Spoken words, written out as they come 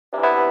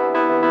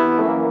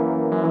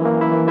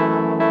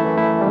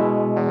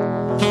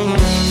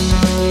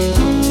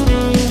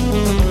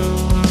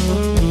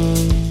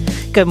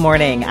Good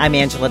morning. I'm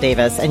Angela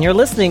Davis, and you're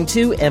listening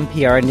to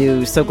NPR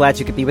News. So glad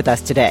you could be with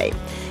us today.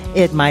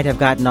 It might have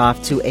gotten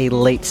off to a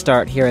late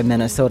start here in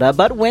Minnesota,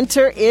 but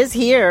winter is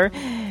here.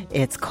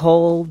 It's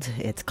cold,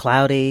 it's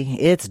cloudy,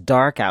 it's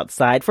dark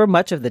outside for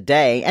much of the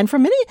day. And for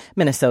many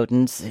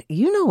Minnesotans,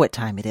 you know what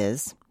time it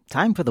is.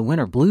 Time for the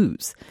winter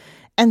blues.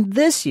 And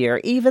this year,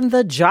 even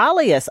the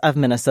jolliest of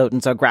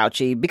Minnesotans are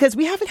grouchy because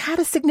we haven't had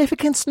a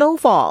significant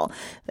snowfall.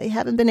 They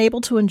haven't been able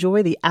to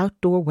enjoy the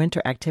outdoor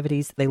winter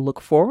activities they look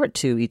forward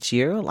to each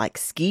year, like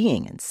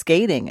skiing and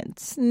skating and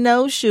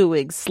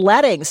snowshoeing,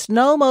 sledding,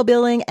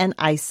 snowmobiling, and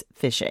ice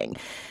fishing.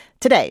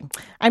 Today,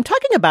 I'm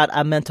talking about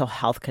a mental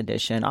health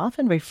condition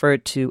often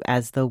referred to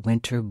as the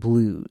winter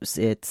blues.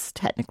 It's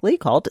technically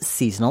called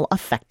seasonal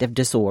affective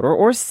disorder,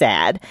 or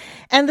SAD,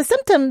 and the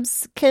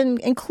symptoms can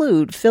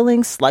include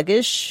feeling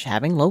sluggish,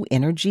 having low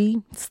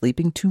energy,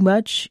 sleeping too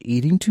much,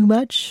 eating too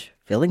much,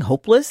 feeling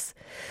hopeless.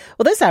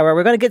 Well, this hour,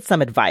 we're going to get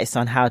some advice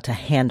on how to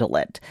handle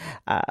it,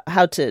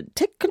 how to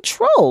take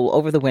control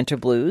over the winter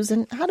blues,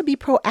 and how to be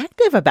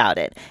proactive about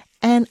it.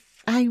 And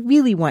I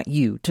really want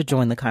you to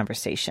join the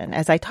conversation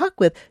as I talk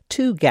with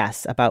two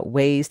guests about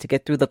ways to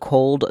get through the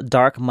cold,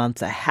 dark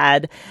months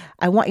ahead.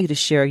 I want you to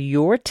share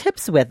your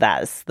tips with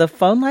us. The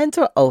phone lines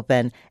are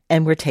open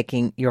and we're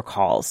taking your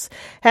calls.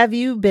 Have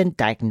you been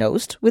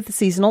diagnosed with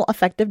seasonal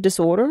affective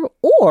disorder,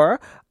 or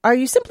are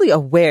you simply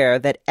aware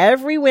that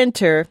every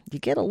winter you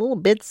get a little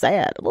bit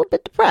sad, a little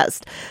bit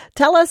depressed?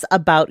 Tell us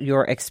about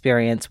your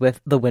experience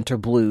with the winter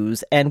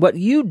blues and what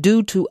you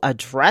do to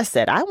address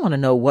it. I want to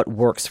know what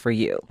works for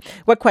you.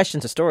 What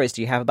questions or stories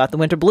do you have about the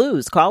winter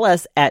blues? Call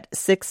us at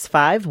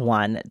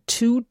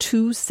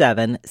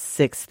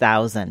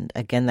 651-227-6000.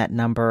 Again, that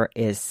number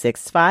is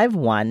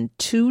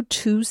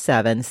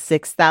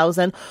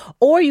 651-227-6000.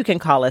 Or you can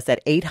call us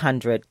at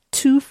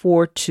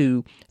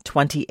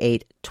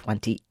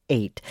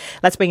 800-242-2828.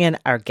 Let's bring in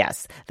our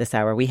guests this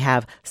hour. We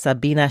have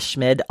Sabina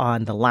Schmid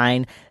on the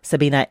line.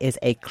 Sabina is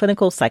a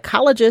clinical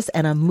psychologist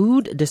and a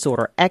mood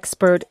disorder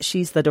expert.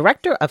 She's the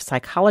director of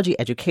psychology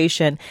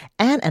education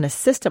and an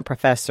assistant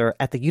professor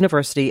at the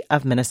University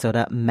of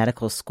Minnesota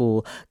Medical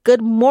School.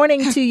 Good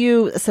morning to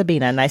you,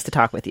 Sabina. Nice to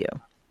talk with you.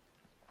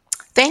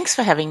 Thanks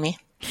for having me.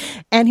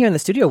 And here in the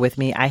studio with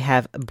me, I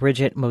have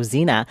Bridget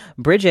Mozina.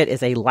 Bridget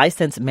is a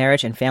licensed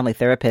marriage and family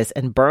therapist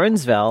in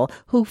Burnsville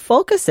who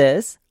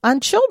focuses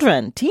on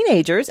children,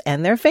 teenagers,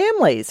 and their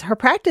families. Her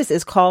practice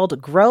is called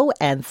Grow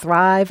and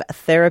Thrive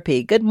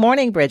Therapy. Good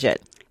morning,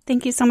 Bridget.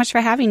 Thank you so much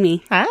for having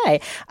me. Hi.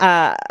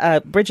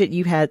 Bridget,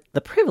 you had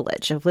the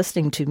privilege of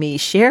listening to me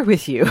share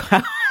with you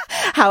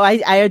how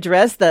I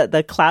address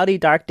the cloudy,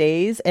 dark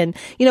days. And,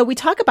 you know, we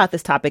talk about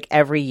this topic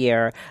every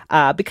year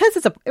because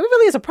it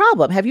really is a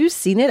problem. Have you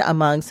seen it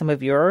among some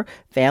of your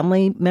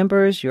family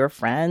members, your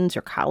friends,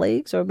 your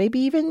colleagues, or maybe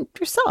even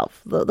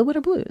yourself, the winter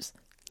blues?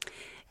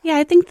 Yeah,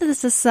 I think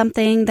this is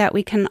something that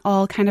we can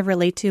all kind of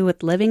relate to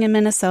with living in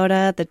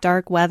Minnesota, the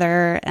dark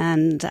weather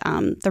and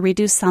the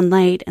reduced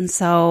sunlight. And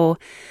so,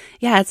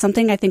 yeah, it's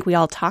something I think we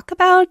all talk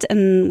about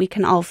and we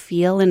can all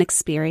feel and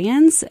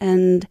experience.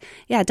 And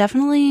yeah,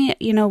 definitely,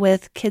 you know,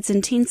 with kids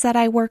and teens that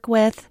I work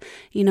with,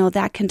 you know,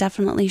 that can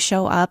definitely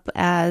show up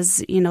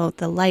as, you know,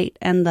 the light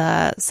and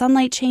the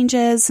sunlight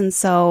changes. And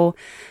so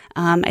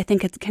I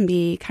think it can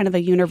be kind of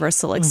a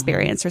universal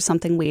experience or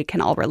something we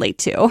can all relate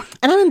to.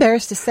 And I'm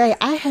embarrassed to say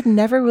I had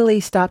never really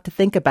stopped to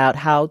think about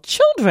how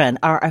children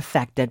are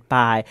affected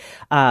by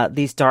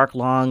these dark,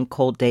 long,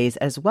 cold days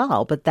as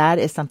well. But that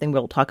is something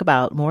we'll talk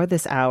about more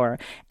this hour.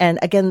 And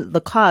again, the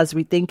cause,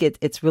 we think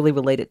it's really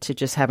related to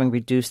just having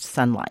reduced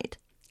sunlight.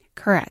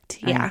 Correct.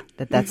 Yeah.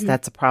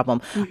 That's a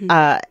problem.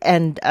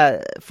 And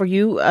for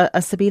you,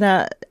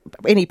 Sabina,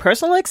 any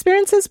personal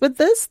experiences with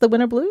this, the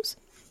winter blues?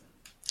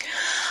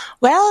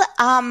 Well,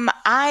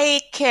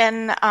 I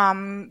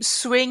can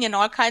swing in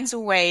all kinds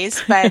of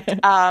ways, but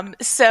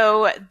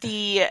so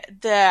the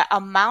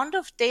amount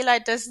of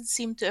daylight doesn't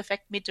seem to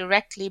affect me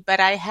directly, but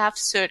I have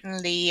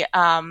certainly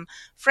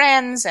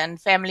friends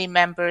and family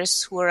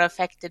members who are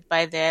affected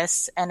by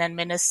this. And in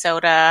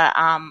Minnesota,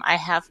 I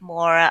have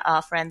more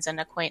friends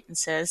and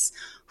acquaintances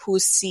who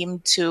seem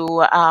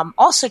to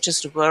also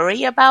just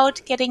worry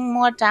about getting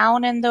more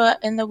down in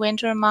the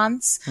winter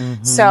months.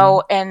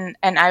 So, and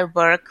I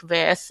work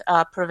with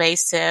pervasive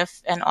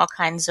and all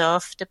kinds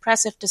of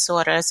depressive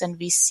disorders, and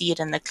we see it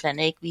in the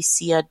clinic. We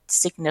see a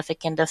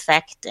significant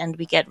effect, and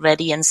we get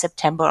ready in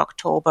September,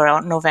 October,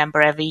 or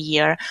November every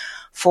year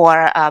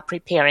for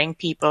preparing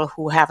people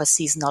who have a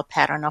seasonal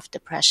pattern of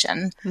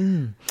depression.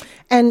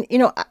 And, you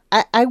know,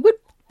 I would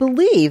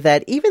believe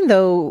that even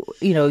though,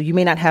 you know, you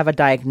may not have a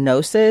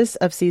diagnosis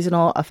of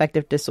seasonal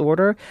affective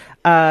disorder,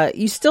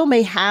 you still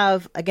may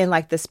have, again,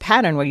 like this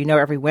pattern where, you know,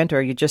 every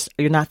winter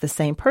you're not the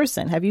same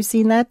person. Have you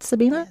seen that,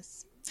 Sabina?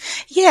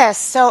 Yes.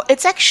 So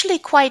it's actually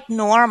quite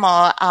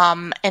normal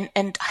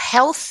and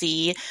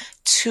healthy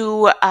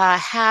to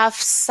have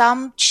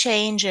some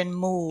change in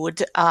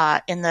mood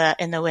in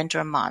the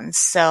winter months.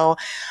 So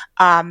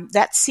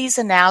that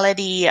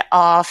seasonality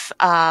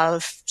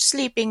of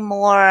sleeping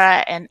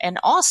more and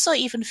also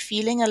even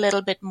feeling a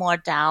little bit more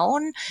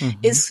down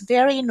is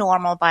very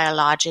normal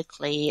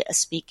biologically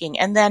speaking.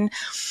 And then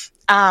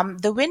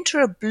the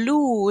winter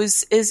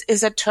blues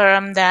is a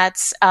term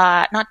that's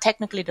not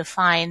technically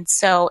defined,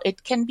 so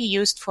it can be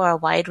used for a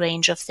wide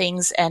range of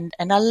things, and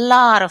a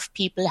lot of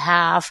people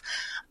have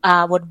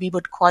what we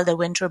would call the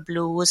winter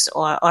blues,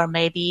 or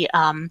maybe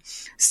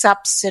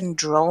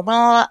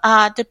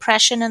subsyndromal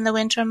depression in the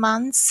winter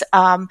months.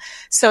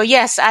 So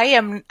yes,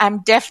 I'm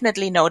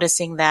definitely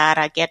noticing that.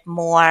 I get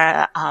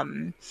more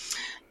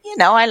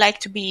I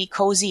like to be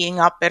cozying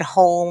up at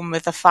home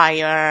with a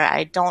fire.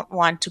 I don't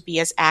want to be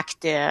as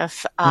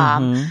active.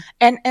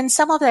 And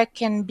some of that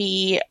can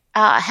be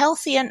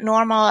healthy and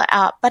normal,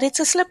 but it's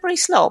a slippery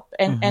slope.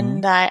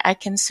 And I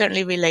can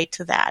certainly relate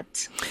to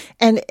that.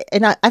 And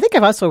I think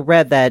I've also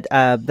read that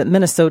that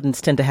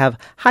Minnesotans tend to have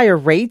higher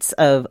rates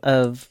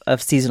of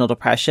seasonal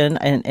depression.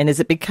 And is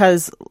it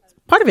because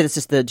part of it is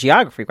just the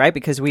geography, right?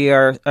 Because we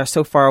are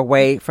so far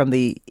away from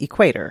the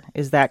equator.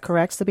 Is that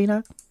correct,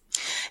 Sabina?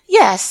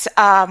 Yes.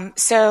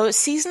 So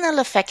seasonal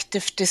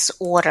affective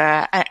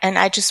disorder, and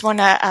I just want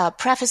to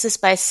preface this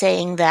by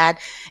saying that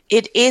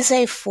it is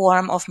a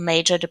form of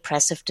major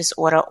depressive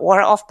disorder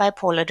or of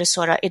bipolar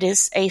disorder. It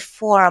is a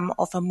form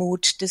of a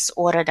mood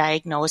disorder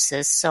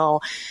diagnosis. So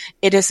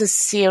it is a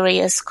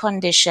serious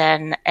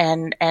condition.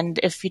 And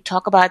if we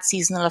talk about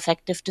seasonal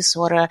affective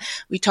disorder,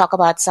 we talk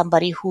about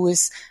somebody who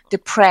is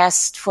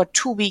depressed for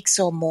 2 weeks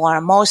or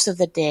more, most of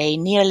the day,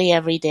 nearly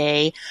every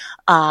day,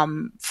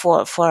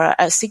 for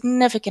a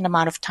significant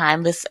amount of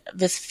time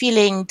with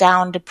feeling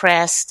down,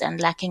 depressed, and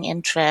lacking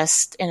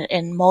interest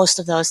in most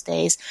of those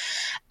days.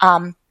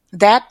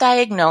 That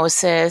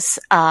diagnosis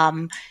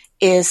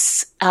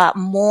is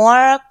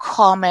more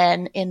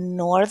common in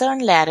northern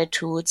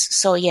latitudes.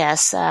 So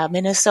yes,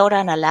 Minnesota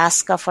and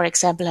Alaska, for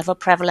example, have a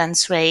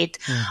prevalence rate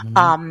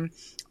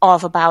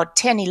of about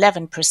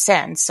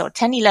 10-11%. So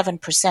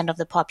 10-11% of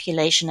the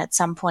population at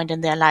some point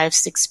in their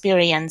lives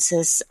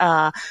experiences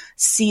a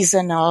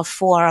seasonal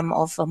form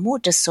of a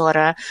mood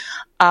disorder.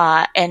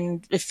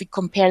 And if we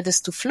compare this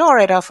to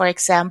Florida, for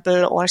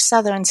example, or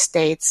southern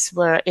states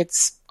where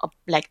it's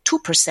like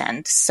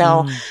 2%.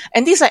 So,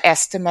 and these are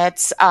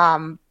estimates,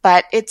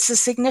 but it's a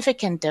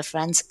significant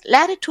difference.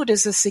 Latitude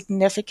is a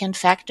significant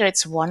factor.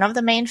 It's one of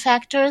the main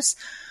factors.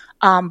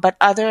 But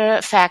other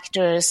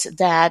factors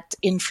that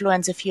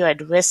influence if you're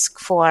at risk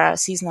for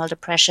seasonal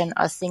depression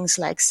are things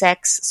like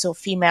sex. So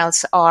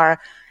females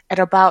are at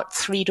about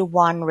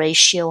 3-to-1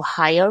 ratio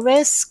higher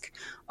risk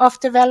of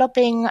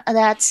developing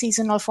that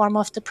seasonal form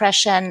of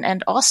depression.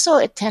 And also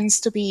it tends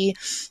to be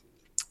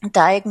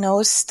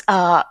diagnosed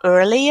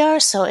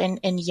earlier. So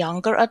in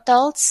younger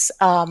adults,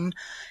 younger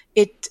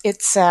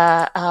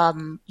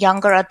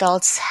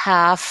adults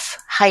have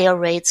higher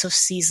rates of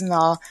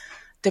seasonal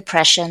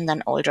depression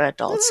than older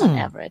adults on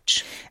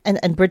average.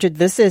 And Bridget,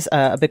 this is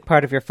a big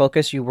part of your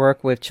focus. You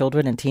work with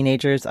children and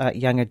teenagers,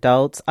 young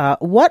adults.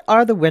 What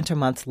are the winter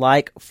months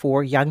like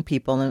for young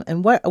people,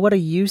 and what are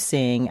you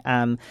seeing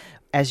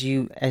as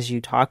you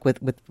talk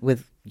with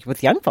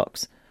young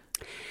folks?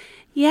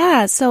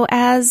 Yeah, so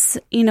as,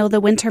 the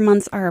winter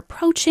months are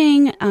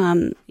approaching,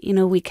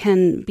 we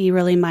can be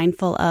really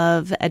mindful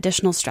of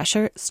additional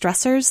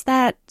stressors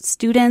that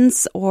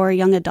students or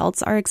young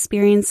adults are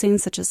experiencing,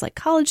 such as like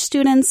college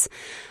students.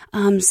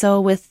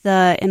 So with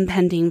the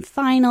impending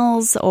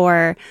finals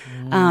or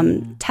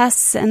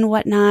tests and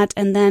whatnot.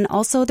 And then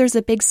also there's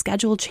a big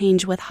schedule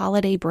change with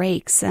holiday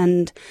breaks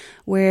and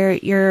where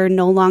you're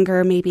no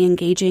longer maybe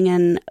engaging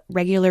in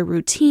regular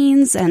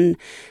routines, and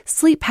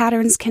sleep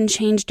patterns can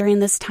change during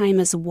this time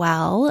as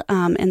well.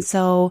 And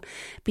so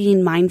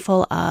being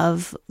mindful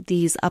of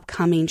these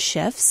upcoming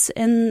shifts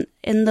in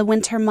the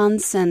winter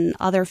months and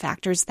other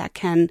factors that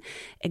can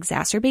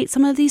exacerbate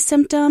some of these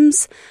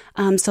symptoms.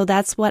 So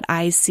that's what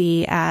I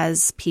see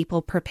as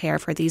people prepare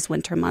for these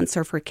winter months,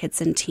 or for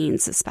kids and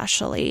teens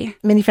especially.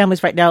 Many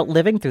families right now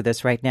living through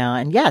this right now.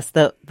 And yes,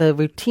 the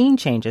routine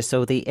changes.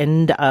 So the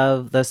end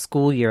of the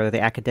school year, or the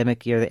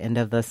academic year, the end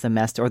of the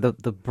semester, or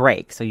the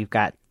break. So you've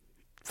got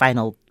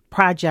final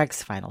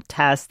projects, final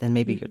tests, then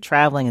maybe you're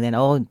traveling,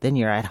 and then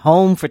you're at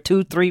home for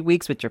 2-3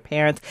 weeks with your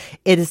parents.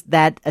 It is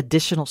that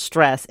additional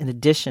stress in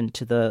addition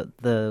to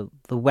the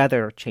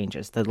weather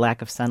changes, the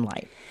lack of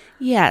sunlight.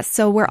 Yeah,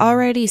 so we're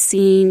already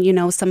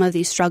seeing, some of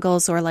these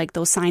struggles or like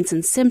those signs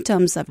and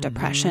symptoms of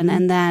depression.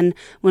 And then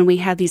when we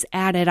have these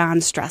added on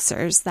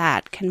stressors,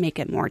 that can make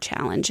it more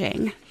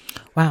challenging.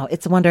 Wow,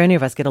 it's a wonder any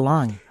of us get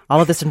along All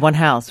of this in one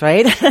house,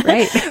 right?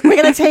 Right.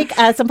 We're going to take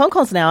some phone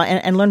calls now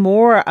and learn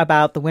more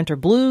about the winter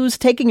blues.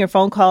 Taking your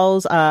phone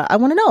calls, I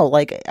want to know,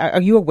 like, are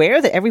you aware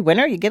that every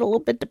winter you get a little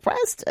bit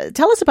depressed?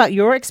 Tell us about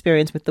your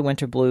experience with the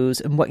winter blues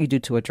and what you do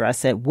to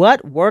address it.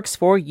 What works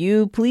for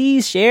you?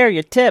 Please share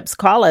your tips.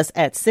 Call us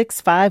at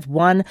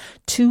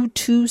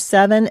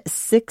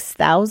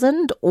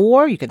 651-227-6000,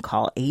 or you can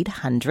call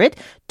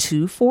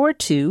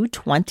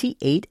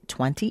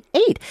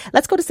 800-242-2828.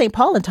 Let's go to St.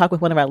 Paul and talk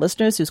with one of our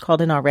listeners who's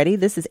called in already.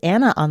 This is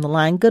Anna on the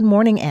line. Good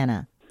morning,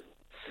 Anna.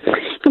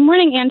 Good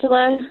morning,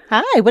 Angela.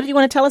 Hi. What do you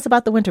want to tell us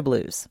about the winter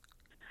blues?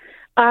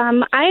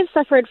 I've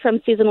suffered from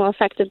seasonal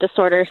affective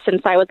disorder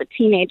since I was a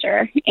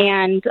teenager.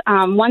 And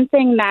one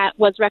thing that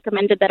was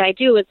recommended that I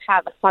do is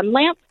have a sun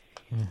lamp.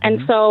 Mm-hmm.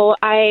 And so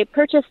I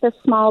purchased a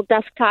small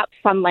desktop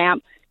sun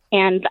lamp,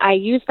 and I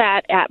use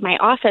that at my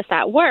office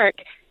at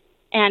work.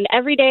 And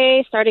every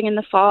day, starting in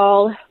the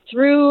fall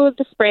through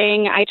the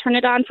spring, I turn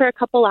it on for a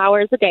couple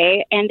hours a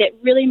day, and it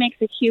really makes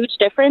a huge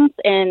difference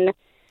in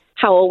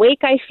how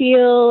awake I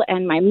feel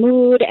and my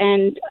mood.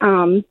 And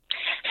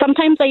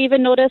sometimes I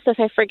even notice if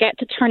I forget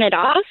to turn it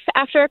off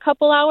after a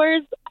couple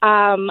hours,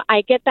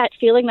 I get that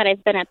feeling that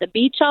I've been at the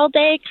beach all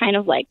day, kind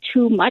of like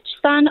too much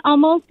sun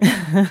almost.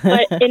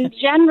 But in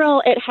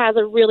general, it has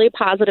a really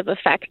positive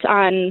effect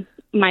on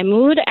my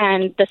mood,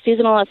 and the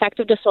seasonal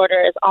affective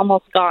disorder is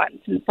almost gone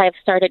since I've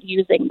started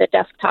using the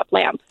desktop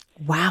lamp.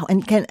 Wow.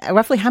 And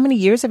roughly how many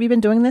years have you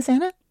been doing this,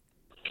 Anna?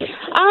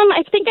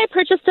 I think I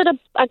purchased it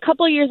a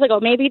couple of years ago,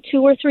 maybe 2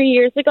 or 3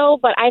 years ago,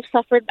 but I've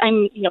suffered,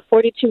 I'm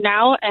 42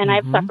 now, and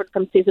I've suffered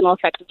from seasonal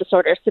affective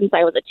disorder since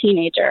I was a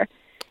teenager.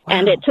 Wow.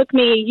 And it took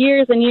me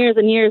years and years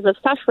and years of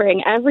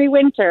suffering every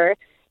winter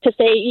to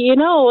say,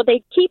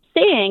 they keep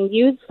saying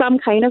use some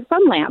kind of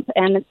sun lamp.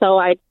 And so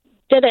I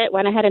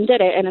went ahead and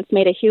did it, and it's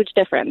made a huge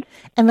difference.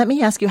 And let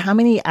me ask you, how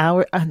many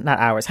how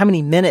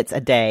many minutes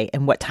a day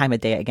and what time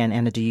of day, again,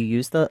 Anna, do you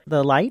use the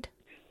light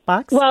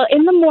box? Well,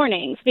 in the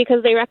mornings,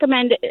 because they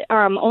recommend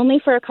only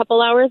for a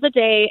couple hours a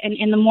day and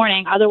in the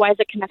morning. Otherwise,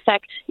 it can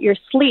affect your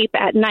sleep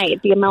at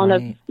night, the amount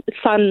of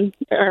sun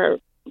or,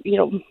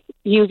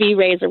 UV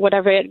rays or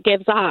whatever it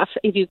gives off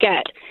if you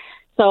get.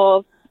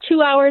 So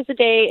 2 hours a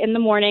day in the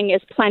morning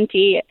is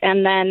plenty.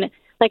 And then,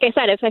 like I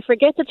said, if I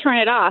forget to turn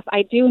it off,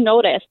 I do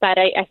notice that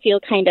I feel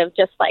kind of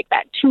just like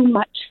that too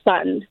much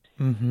sun,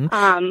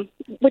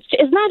 which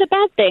is not a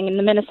bad thing in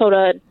the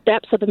Minnesota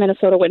depths of the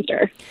Minnesota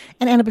winter.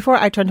 And Anna, before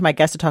I turn to my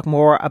guest to talk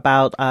more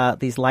about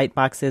these light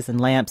boxes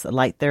and lamps,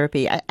 light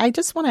therapy, I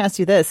just want to ask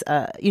you this.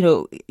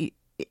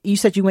 You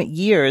said you went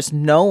years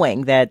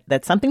knowing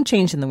that something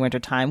changed in the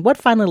wintertime. What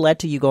finally led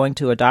to you going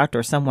to a doctor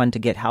or someone to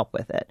get help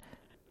with it?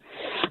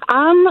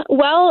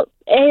 Well,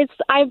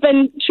 I've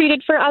been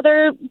treated for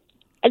other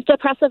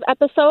depressive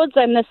episodes,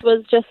 and this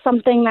was just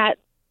something that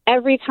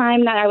every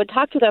time that I would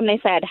talk to them, they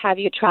said, have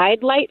you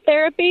tried light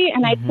therapy?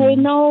 And I'd say,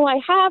 no, I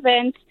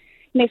haven't.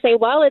 And they say,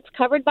 well, it's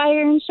covered by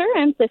your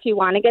insurance if you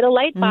want to get a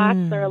light box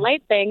or a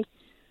light thing.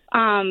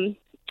 And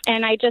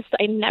I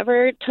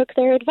never took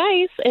their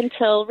advice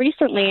until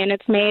recently, and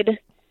it's made,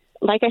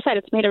 like I said,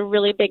 it's made a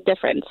really big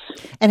difference.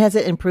 And has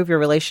it improved your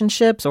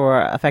relationships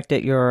or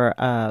affected your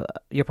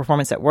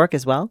performance at work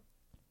as well?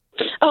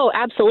 Oh,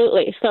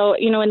 absolutely. So,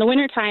 in the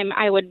wintertime,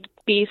 I would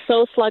be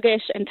so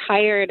sluggish and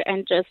tired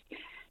and just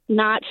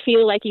not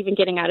feel like even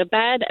getting out of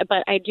bed.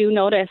 But I do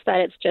notice that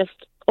it's just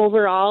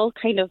overall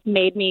kind of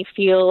made me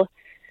feel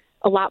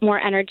a lot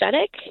more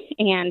energetic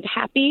and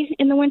happy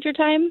in the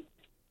wintertime.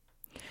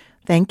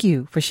 Thank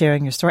you for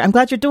sharing your story. I'm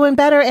glad you're doing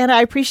better, Anna.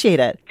 I appreciate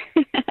it.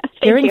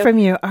 Hearing from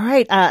you. All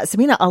right.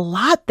 Samina, a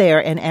lot there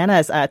in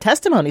Anna's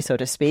testimony, so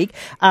to speak.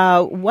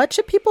 What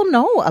should people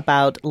know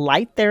about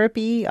light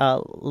therapy,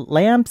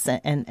 lamps,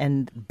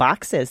 and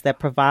boxes that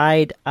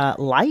provide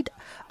light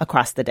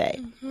across the day?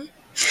 Mm-hmm.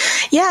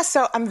 Yeah,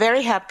 so I'm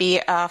very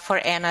happy for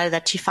Anna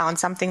that she found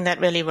something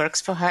that really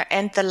works for her.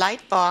 And the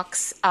light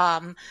box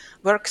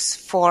works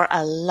for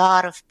a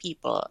lot of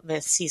people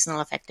with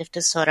seasonal affective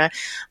disorder.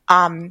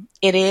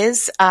 It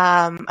is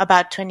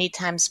about 20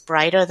 times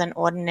brighter than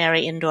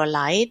ordinary indoor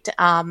light.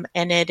 And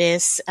it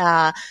is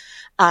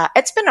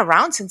it's been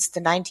around since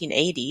the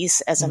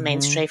 1980s as a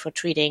mainstay for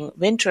treating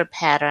winter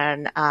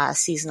pattern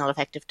seasonal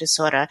affective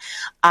disorder.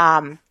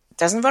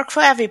 Doesn't work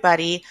for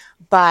everybody,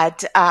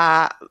 but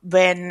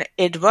when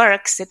it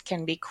works, it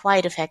can be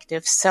quite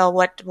effective. So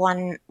what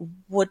one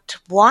would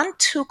want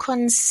to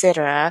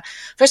consider,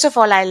 first of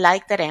all, I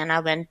like that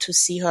Anna went to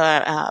see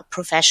her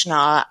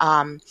professional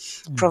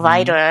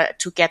provider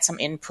to get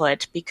some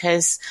input,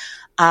 because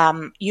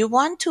you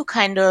want to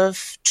kind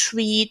of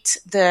treat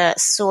the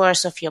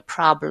source of your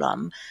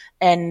problem.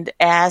 And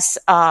as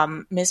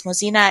Ms.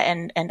 Mosina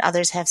and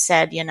others have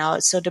said,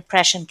 so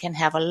depression can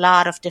have a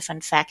lot of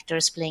different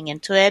factors playing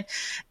into it.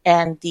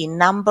 And the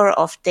number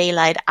of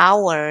daylight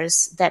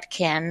hours that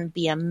can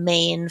be a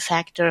main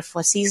factor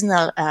for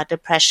seasonal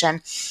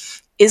depression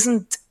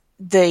isn't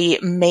the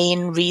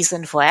main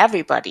reason for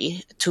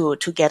everybody to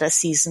get a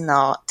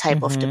seasonal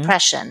type of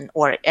depression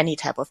or any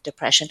type of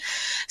depression.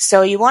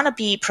 So you want to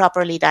be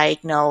properly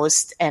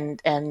diagnosed,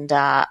 and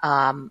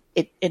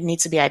it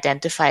needs to be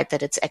identified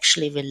that it's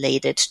actually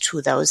related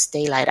to those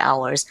daylight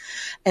hours.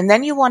 And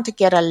then you want to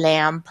get a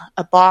lamp,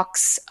 a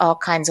box. All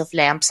kinds of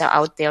lamps are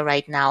out there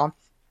right now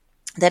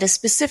that is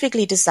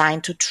specifically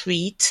designed to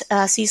treat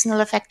seasonal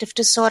affective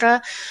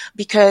disorder,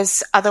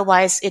 because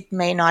otherwise it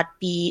may not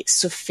be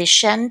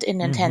sufficient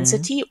in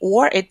intensity,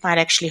 or it might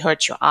actually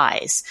hurt your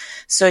eyes.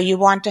 So you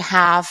want to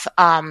have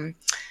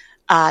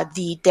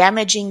the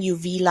damaging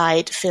UV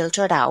light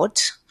filtered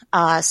out.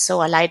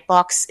 So a light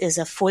box is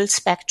a full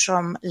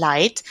spectrum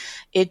light.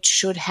 It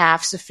should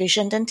have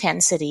sufficient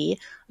intensity.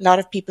 A lot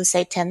of people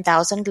say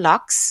 10,000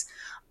 lux.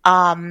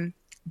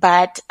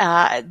 But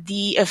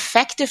the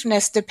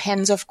effectiveness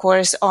depends, of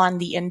course, on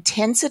the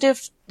intensity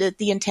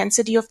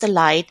of the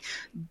light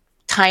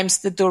times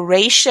the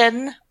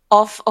duration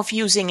of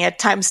using it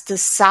times the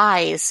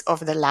size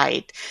of the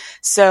light.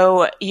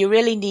 So you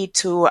really need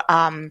to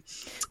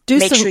do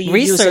make some sure you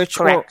research use it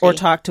correctly. or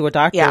talk to a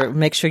doctor. Yeah.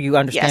 Make sure you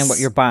understand Yes. what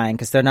you're buying,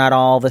 because they're not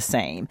all the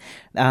same.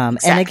 And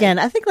again,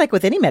 I think like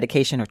with any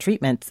medication or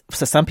treatment,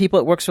 so some people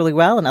it works really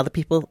well, and other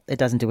people it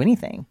doesn't do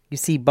anything. You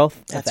see both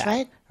of That's that.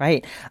 right.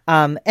 Right.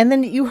 And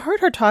then you heard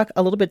her talk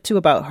a little bit too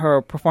about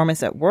her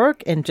performance at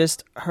work and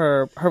just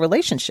her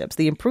relationships,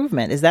 the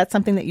improvement. Is that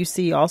something that you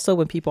see also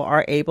when people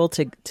are able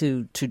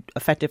to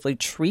effectively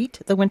treat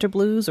the winter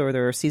blues or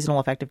their seasonal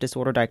affective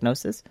disorder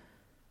diagnosis?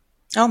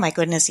 Oh my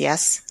goodness,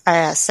 yes.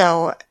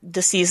 So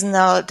the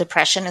seasonal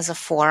depression is a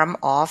form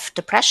of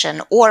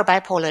depression or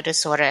bipolar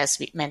disorder, as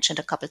we mentioned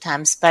a couple of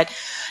times. But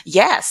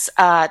yes,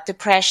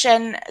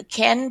 depression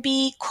can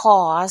be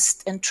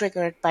caused and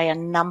triggered by a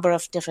number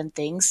of different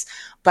things.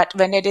 But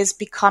when it is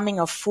becoming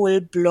a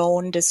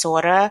full-blown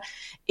disorder,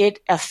 it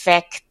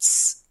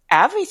affects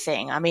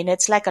everything. I mean,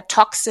 it's like a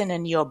toxin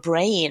in your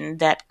brain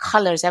that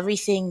colors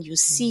everything you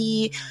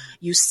see,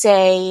 you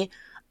say,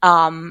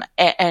 and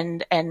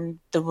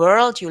the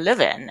world you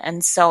live in.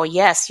 And so,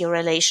 yes, your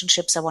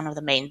relationships are one of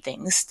the main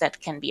things that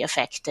can be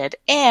affected,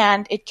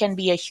 and it can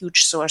be a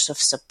huge source of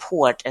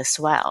support as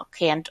well.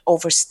 Can't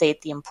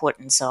overstate the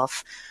importance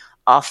of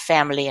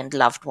family and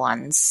loved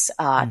ones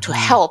to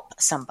help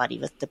somebody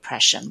with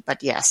depression.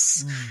 But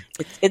yes,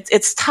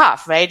 it's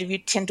tough, right? We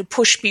tend to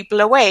push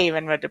people away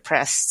when we're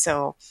depressed.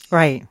 So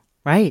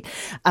Right.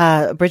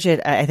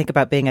 Bridget, I think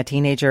about being a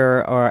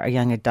teenager or a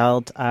young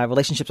adult.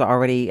 Relationships are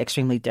already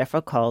extremely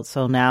difficult.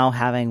 So now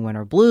having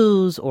winter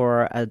blues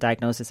or a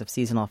diagnosis of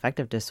seasonal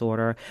affective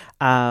disorder,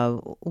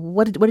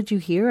 what did you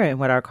hear and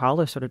what our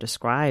caller sort of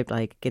described,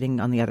 like getting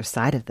on the other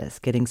side of this,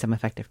 getting some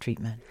effective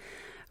treatment?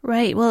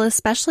 Right. Well,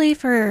 especially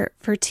for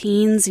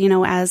teens,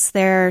 as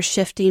they're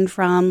shifting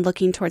from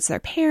looking towards their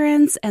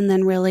parents and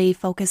then really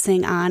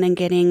focusing on and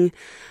getting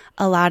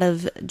a lot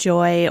of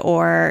joy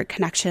or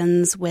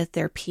connections with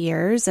their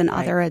peers and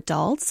other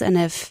adults. And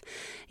if,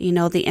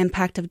 the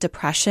impact of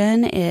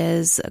depression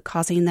is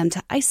causing them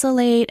to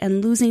isolate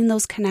and losing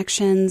those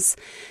connections,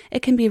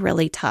 it can be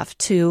really tough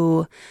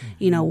to,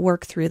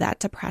 work through that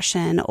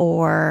depression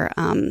or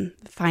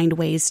find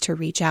ways to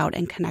reach out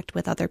and connect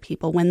with other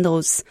people when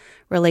those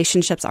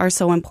relationships are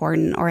so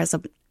important or as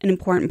an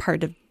important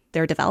part of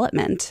their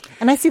development.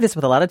 And I see this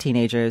with a lot of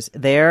teenagers.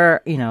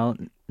 They're,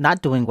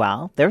 not doing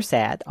well. They're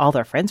sad. All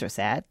their friends are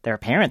sad. Their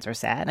parents are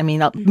sad. I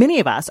mean, many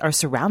of us are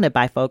surrounded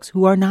by folks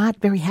who are not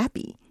very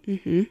happy,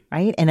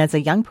 right? And as a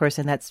young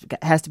person, that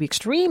has to be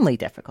extremely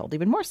difficult,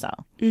 even more so.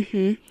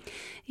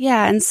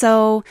 Yeah, and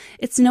so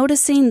it's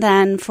noticing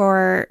then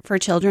for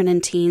children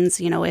and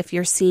teens, if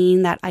you're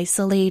seeing that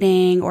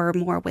isolating or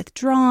more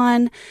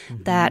withdrawn,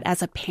 that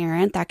as a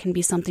parent, that can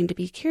be something to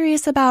be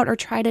curious about or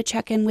try to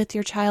check in with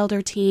your child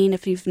or teen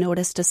if you've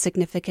noticed a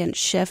significant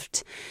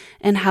shift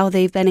in how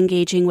they've been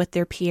engaging with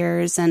their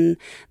peers. And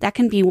that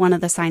can be one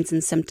of the signs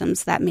and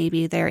symptoms that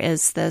maybe there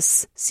is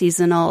this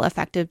seasonal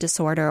affective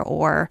disorder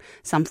or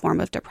some form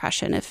of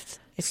depression if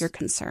you're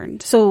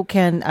concerned. So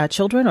can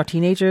children or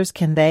teenagers,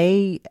 can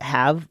they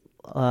have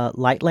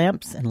light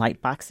lamps and light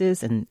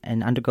boxes and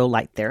undergo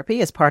light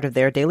therapy as part of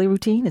their daily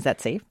routine? Is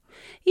that safe?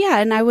 Yeah,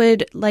 and I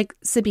would, like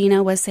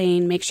Sabina was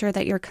saying, make sure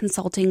that you're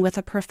consulting with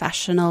a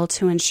professional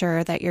to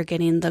ensure that you're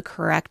getting the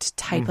correct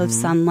type of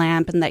sun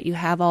lamp and that you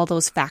have all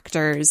those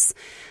factors.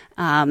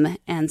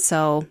 And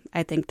so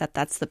I think that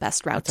that's the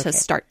best route to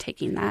start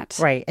taking that.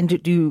 Right. And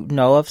do you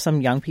know of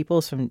some young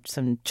people, some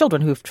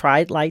children who've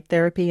tried light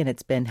therapy and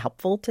it's been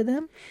helpful to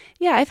them?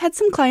 Yeah, I've had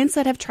some clients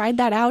that have tried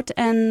that out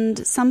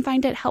and some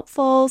find it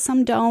helpful,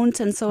 some don't.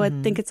 And so I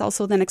think it's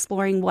also then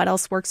exploring what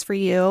else works for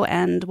you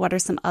and what are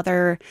some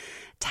other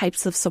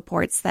types of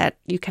supports that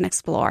you can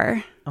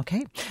explore. Okay.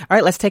 All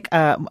right. Let's take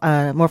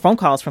more phone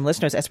calls from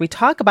listeners. As we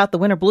talk about the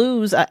winter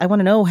blues, I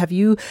want to know, have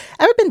you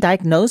ever been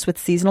diagnosed with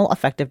seasonal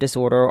affective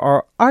disorder,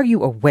 or are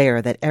you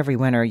aware that every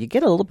winter you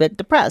get a little bit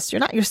depressed? You're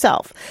not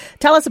yourself.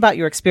 Tell us about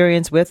your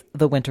experience with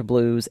the winter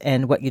blues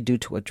and what you do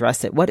to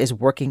address it. What is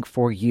working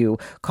for you?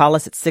 Call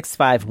us at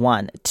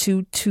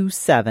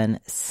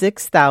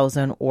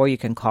 651-227-6000, or you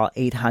can call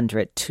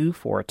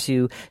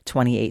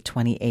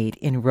 800-242-2828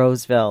 in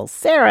Roseville.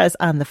 Sarah's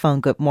on the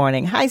phone. Good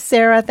morning. Hi,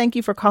 Sarah. Thank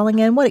you for calling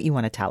in. What do you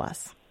want to tell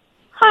us?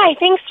 Hi,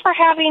 thanks for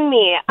having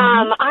me.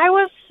 I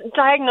was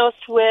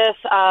diagnosed with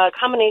a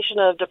combination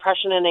of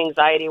depression and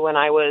anxiety when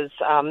I was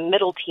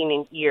middle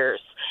teen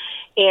years.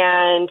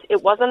 And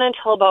it wasn't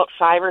until about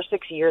 5 or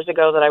 6 years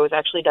ago that I was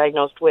actually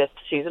diagnosed with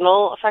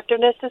seasonal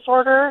affectiveness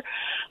disorder.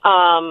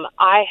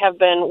 I have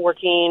been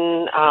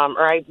working,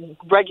 or I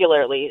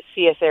regularly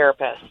see a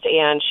therapist,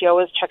 and she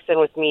always checks in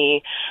with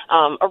me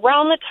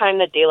around the time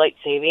that daylight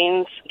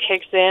savings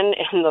kicks in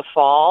the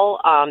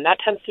fall. That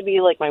tends to be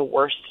like my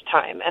worst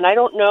time. And I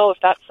don't know if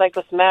that's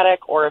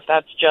psychosomatic or if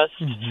that's just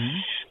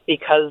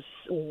because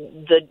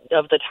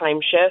of the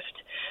time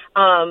shift.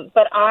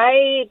 But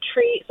I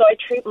treat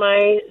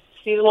my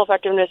seasonal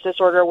affectiveness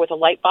disorder with a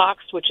light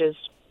box, which is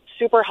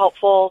super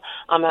helpful.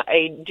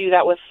 I do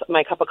that with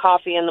my cup of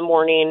coffee in the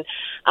morning.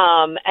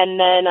 And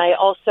then I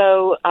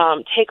also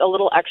take a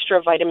little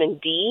extra vitamin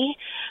D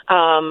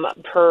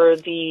per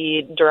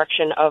the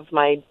direction of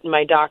my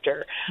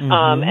doctor.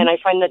 And I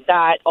find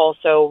that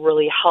also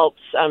really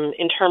helps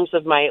in terms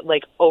of my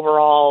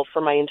overall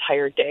for my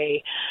entire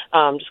day,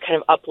 just kind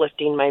of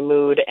uplifting my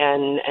mood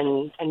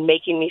and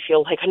making me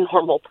feel like a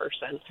normal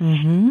person.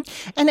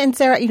 And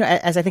Sarah,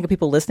 as I think of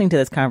people listening to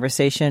this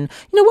conversation,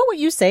 what would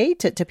you say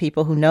to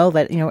people who know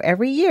that,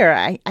 every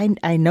year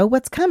I know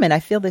what's coming. I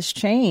feel this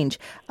change,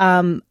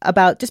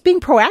 about just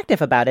being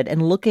proactive about it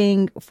and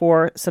looking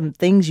for some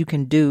things you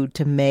can do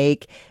to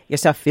make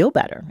yourself feel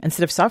better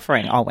instead of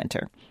suffering all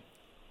winter.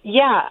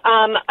 Yeah,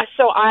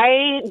 so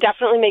I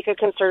definitely make a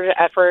concerted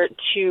effort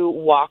to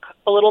walk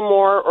a little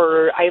more,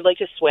 or I like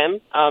to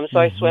swim. So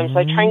I swim. So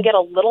I try and get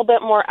a little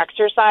bit more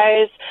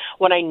exercise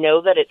when I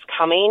know that it's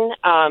coming,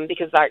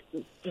 because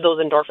those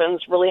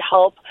endorphins really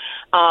help.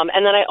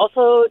 And then I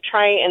also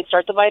try and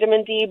start the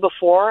vitamin D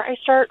before I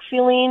start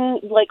feeling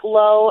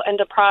low and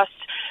depressed,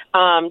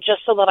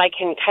 just so that I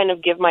can kind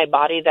of give my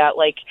body that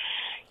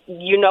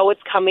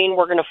it's coming.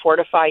 We're going to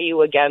fortify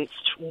you against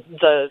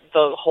the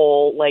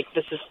whole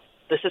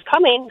this is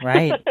coming.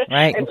 Right.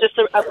 It's just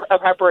a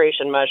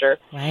preparation measure.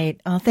 Right.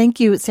 Oh, thank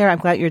you, Sarah. I'm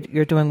glad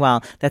you're doing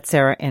well. That's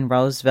Sarah in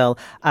Roseville.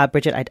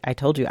 Bridget, I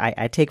told you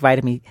I take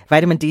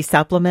vitamin D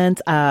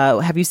supplements.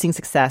 Have you seen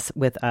success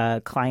with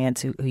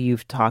clients who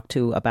you've talked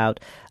to about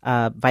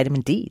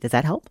vitamin D? Does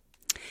that help?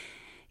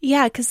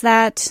 Yeah, because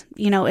that,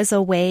 is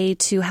a way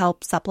to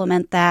help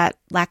supplement that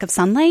lack of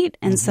sunlight.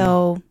 And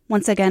so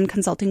once again,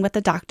 consulting with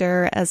the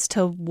doctor as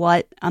to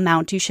what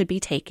amount you should be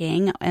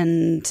taking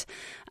and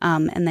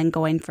then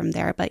going from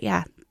there. But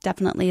yeah,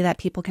 definitely that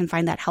people can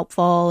find that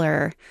helpful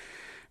or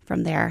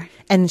from there.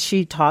 And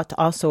she talked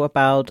also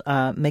about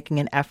making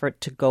an effort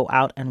to go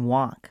out and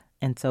walk.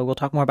 And so we'll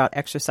talk more about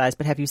exercise,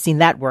 but have you seen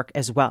that work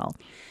as well?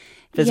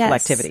 Physical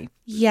activity.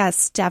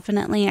 Yes,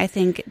 definitely. I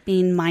think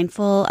being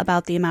mindful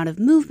about the amount of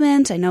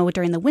movement. I know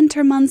during the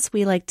winter months,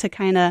 we like to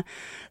kind of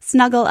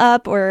snuggle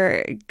up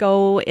or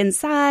go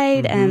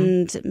inside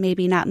and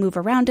maybe not move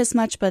around as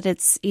much, but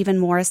it's even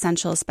more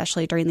essential,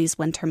 especially during these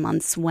winter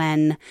months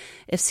when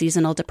if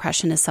seasonal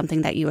depression is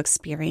something that you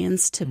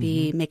experience, to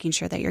be making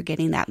sure that you're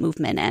getting that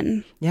movement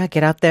in. Yeah,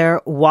 get out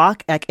there,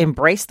 walk,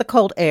 embrace the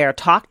cold air,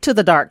 talk to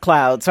the dark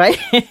clouds, right?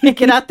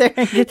 Get out there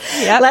and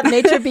let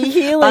nature be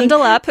healing.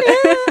 Bundle up.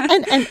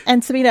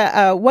 And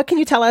Sabina, what can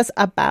you tell us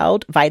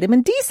about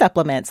vitamin D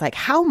supplements?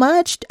 How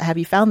much have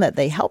you found that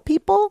they help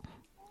people?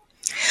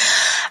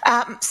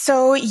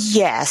 So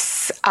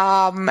yes,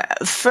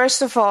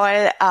 first of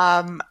all,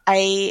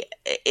 a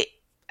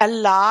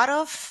lot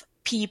of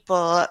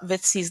people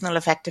with seasonal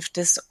affective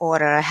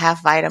disorder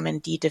have vitamin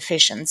D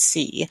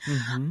deficiency.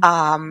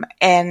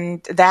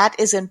 And that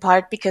is in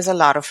part because a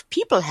lot of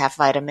people have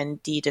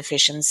vitamin D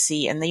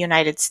deficiency. In the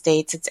United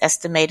States, it's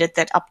estimated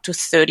that up to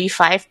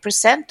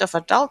 35% of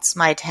adults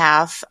might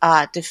have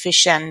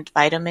deficient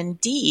vitamin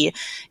D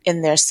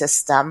in their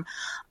system.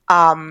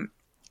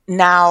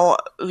 Now,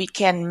 we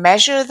can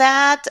measure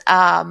that.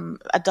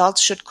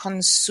 Adults should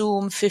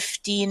consume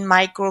 15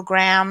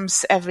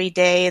 micrograms every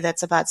day.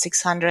 That's about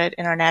 600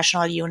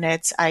 international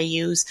units I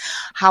use.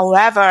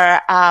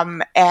 However,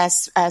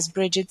 as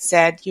Bridget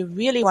said, you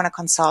really want to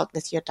consult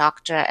with your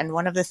doctor. And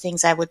one of the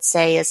things I would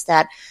say is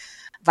that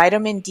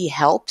vitamin D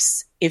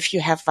helps if you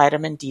have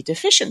vitamin D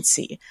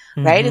deficiency,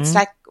 right? It's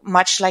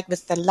much like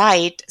with the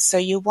light. So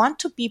you want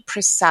to be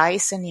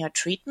precise in your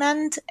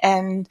treatment.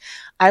 And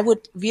I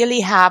would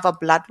really have a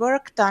blood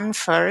work done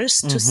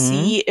first to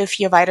see if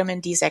your vitamin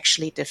D is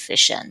actually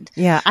deficient.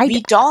 Yeah, I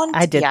did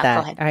that.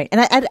 Go ahead. All right.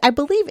 And I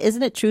believe,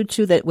 isn't it true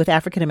too that with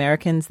African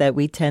Americans that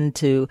we tend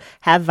to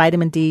have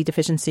vitamin D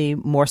deficiency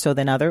more so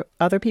than other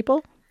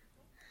people?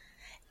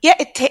 Yeah,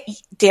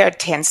 there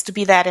tends to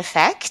be that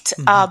effect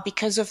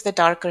because of the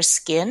darker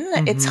skin.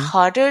 It's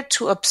harder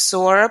to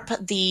absorb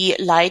the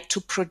light to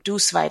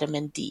produce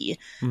vitamin D.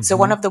 So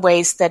one of the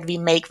ways that we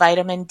make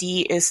vitamin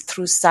D is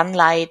through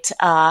sunlight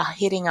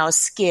hitting our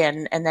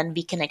skin, and then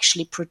we can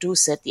actually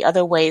produce it. The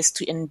other way is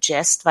to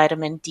ingest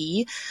vitamin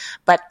D.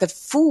 But the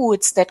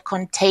foods that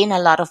contain a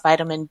lot of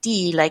vitamin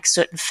D, like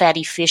certain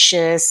fatty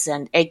fishes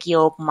and egg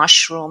yolk,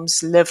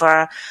 mushrooms,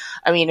 liver.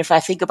 I mean, if I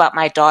think about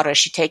my daughter,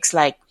 she eats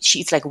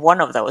like one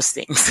of those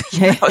things,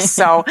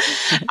 So,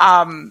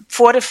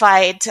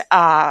 fortified,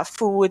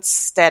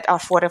 foods that are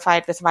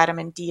fortified with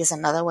vitamin D is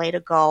another way to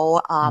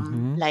go,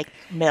 like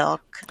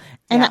milk.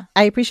 And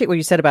I appreciate what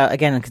you said about,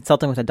 again,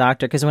 consulting with a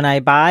doctor, because when I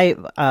buy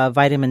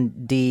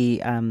vitamin D,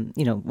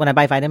 when I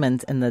buy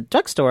vitamins in the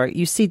drugstore,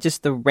 you see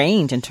just the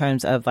range in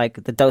terms of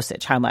like the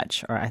dosage, how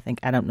much, or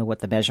I don't know what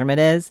the measurement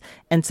is.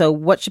 And so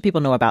what should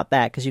people know about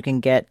that? Because you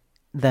can get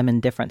them in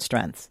different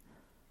strengths.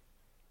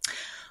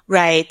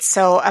 Right.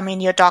 So, I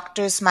mean, your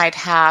doctors might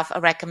have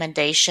a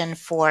recommendation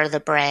for the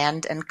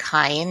brand and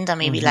kind. I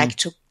mean, we like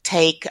to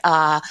take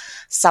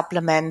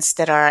supplements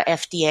that are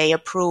FDA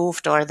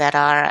approved or that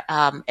are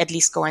at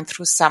least going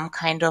through some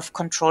kind of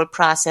control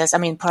process. I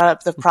mean, part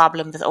of the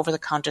problem with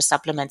over-the-counter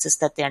supplements is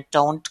that they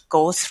don't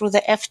go through the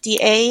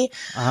FDA.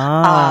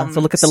 So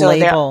look at the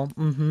label.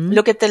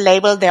 Look at the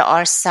label. There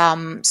are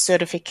some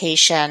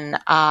certification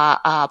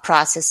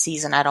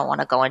processes, and I don't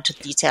want to go into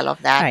detail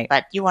of that,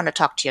 but you want to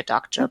talk to your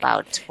doctor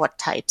about what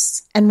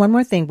types. And one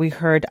more thing, we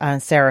heard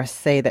Sarah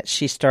say that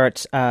she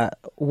starts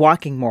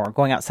walking more,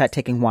 going outside,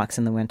 taking walks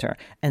in the winter.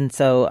 And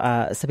so,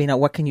 Sabina,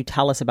 what can you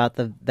tell us about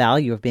the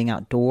value of being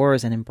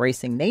outdoors and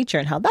embracing nature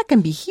and how that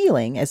can be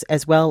healing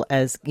as well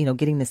as,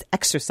 getting this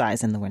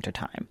exercise in the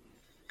wintertime?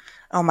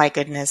 Oh my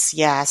goodness.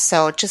 Yeah.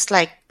 So just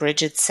like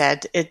Bridget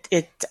said,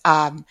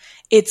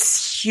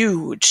 it's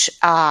huge.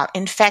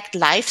 In fact,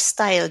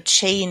 lifestyle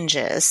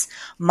changes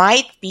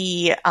might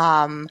be,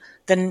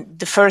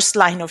 the first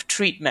line of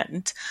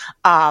treatment,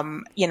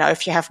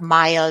 if you have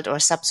mild or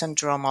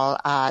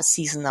subsyndromal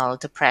seasonal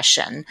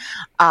depression,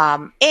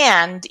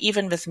 and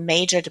even with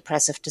major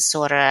depressive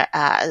disorder,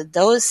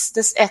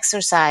 this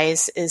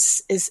exercise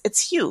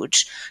it's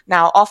huge.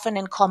 Now, often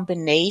in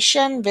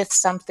combination with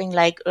something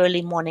like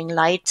early morning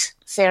light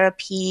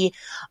therapy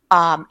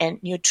and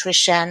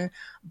nutrition,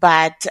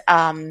 but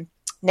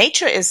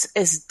nature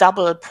is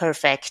double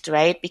perfect,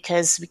 right?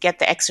 Because we get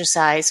the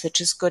exercise,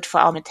 which is good for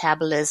our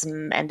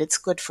metabolism and it's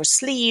good for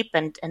sleep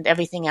and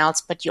everything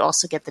else, but you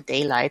also get the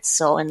daylight.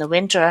 So in the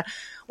winter,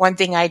 one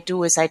thing I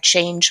do is I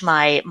change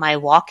my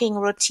walking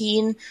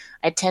routine.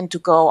 I tend to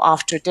go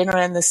after dinner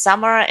in the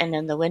summer, and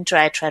in the winter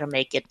I try to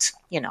make it,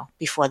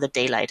 before the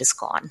daylight is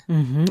gone.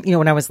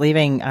 When I was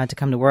leaving to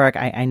come to work,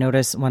 I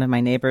noticed one of my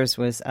neighbors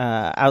was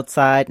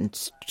outside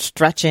and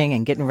stretching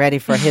and getting ready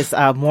for his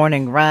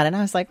morning run. And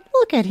I was like,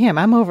 look at him.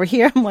 I'm over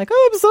here. I'm like,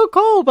 oh, I'm so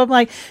cold. But I'm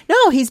like,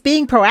 no, he's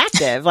being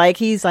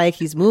proactive.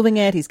 He's moving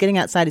it. He's getting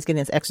outside. He's getting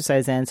his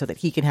exercise in so that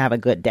he can have a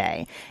good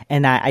day.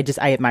 And I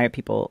admire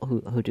people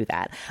who do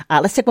that.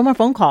 Let's take one more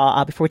phone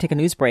call before we take a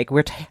news break.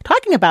 We're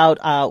talking about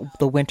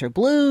the winter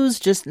blues,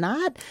 just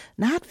not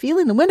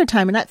feeling the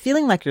wintertime and not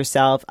feeling like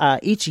yourself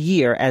each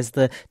year as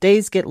the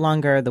days get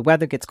longer, the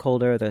weather gets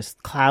colder, the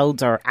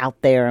clouds are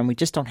out there, and we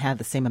just don't have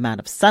the same amount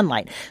of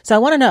sunlight. So I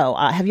want to know,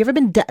 have you ever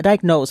been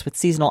diagnosed with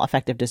seasonal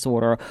affective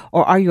disorder,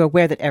 or are you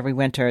aware that every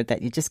winter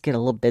that you just get a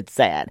little bit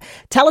sad?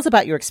 Tell us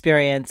about your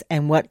experience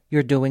and what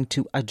you're doing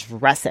to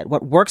address it.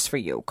 What works for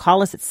you?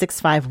 Call us at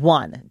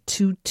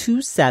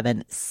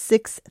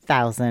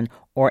 651-227-6000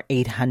 or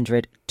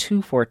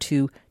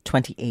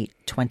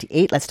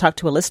 800-242-2828. Let's talk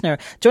to a listener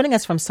joining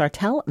us from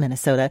Sartell,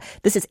 Minnesota.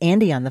 This is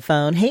Andy on the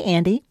phone. Hey,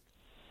 Andy.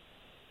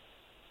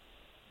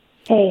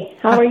 Hey,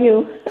 how are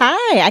you?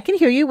 Hi, I can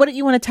hear you. What did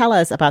you want to tell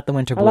us about the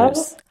winter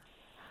blues?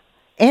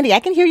 Andy,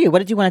 I can hear you. What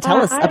did you want to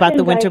tell us about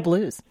the winter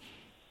blues?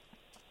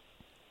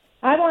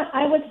 I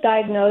was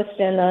diagnosed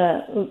in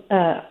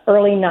the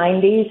early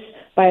 90s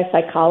by a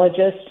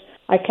psychologist.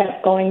 I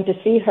kept going to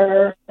see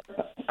her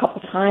a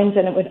couple times,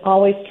 and it would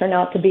always turn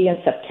out to be in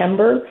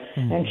September.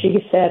 Mm-hmm. And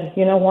she said,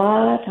 you know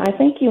what, I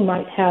think you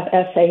might have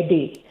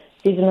SAD,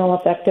 seasonal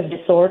affective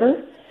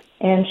disorder.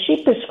 And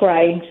she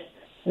prescribed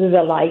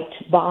the light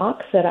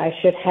box that I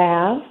should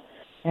have.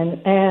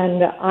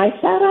 And I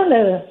sat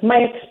on my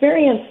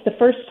experience the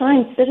first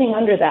time sitting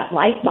under that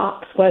light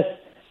box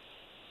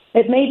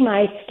it made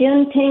my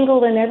skin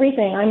tingle and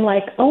everything. I'm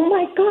like, oh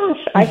my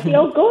gosh, I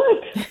feel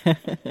good.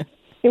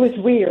 It was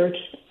weird.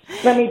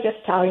 Let me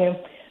just tell you.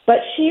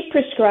 But she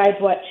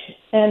prescribed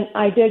and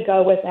I did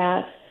go with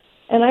that.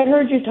 And I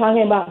heard you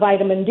talking about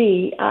vitamin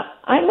D.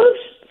 I moved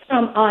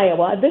from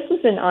Iowa. This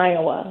was in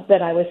Iowa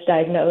that I was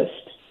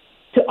diagnosed,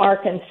 to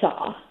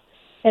Arkansas.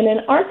 And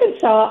in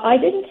Arkansas, I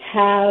didn't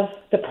have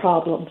the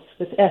problems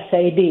with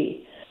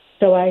SAD,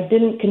 so I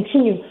didn't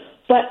continue.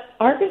 But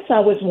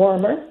Arkansas was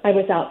warmer. I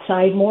was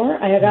outside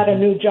more. I got a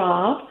new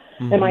job,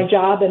 and my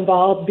job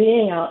involved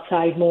being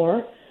outside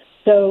more.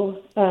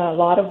 So a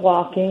lot of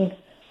walking,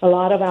 a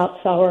lot of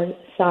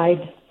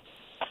outside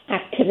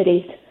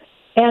activities.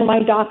 And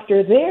my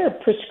doctor there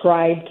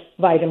prescribed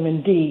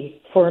vitamin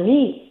D for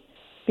me,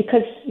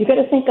 because you got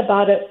to think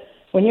about it.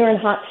 When you're in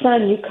hot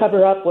sun, you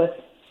cover up with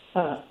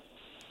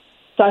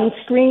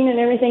sunscreen and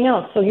everything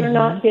else, so you're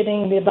not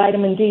getting the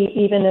vitamin D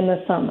even in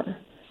the summer.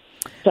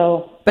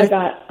 So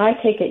I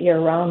take it year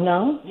round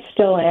now,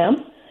 still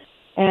am,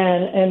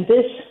 and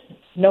this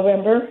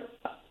November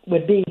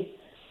would be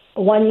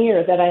 1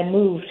 year that I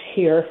moved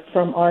here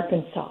from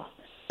Arkansas.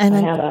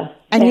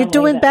 And you're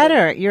doing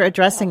better. You're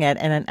addressing it,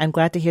 and I'm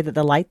glad to hear that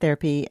the light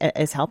therapy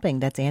is helping.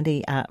 That's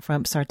Andy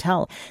from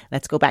Sartell.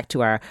 Let's go back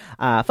to our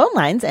phone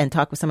lines and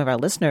talk with some of our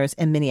listeners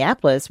in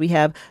Minneapolis. We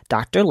have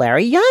Dr.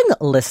 Larry Young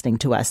listening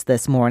to us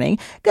this morning.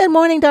 Good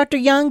morning, Dr.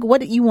 Young. What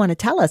do you want to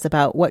tell us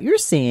about what you're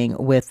seeing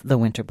with the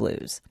winter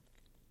blues?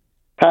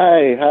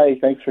 Hi.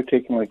 Thanks for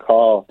taking my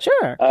call.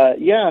 Sure.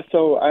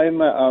 So I'm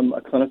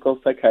a clinical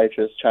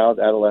psychiatrist, child,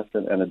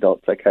 adolescent, and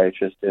adult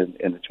psychiatrist in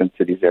the Twin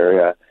Cities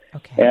area.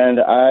 Okay. And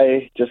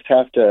I just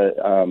have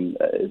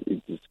to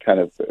just kind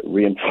of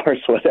reinforce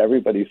what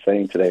everybody's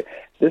saying today.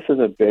 This is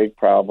a big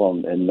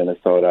problem in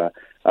Minnesota.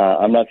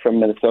 I'm not from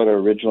Minnesota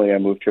originally. I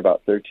moved here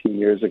about 13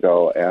 years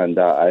ago, and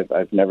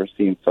I've never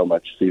seen so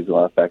much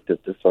seasonal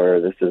affective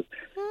disorder. This is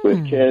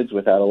with kids,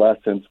 with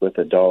adolescents, with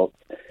adults.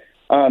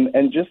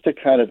 And just to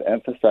kind of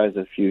emphasize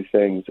a few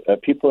things,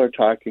 people are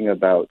talking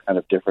about kind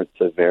of different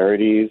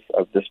severities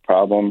of this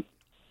problem,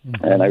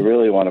 and I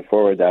really want to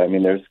forward that. I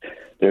mean,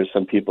 there's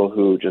some people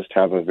who just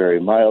have a very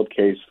mild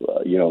case,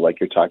 like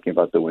you're talking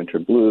about the winter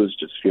blues,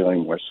 just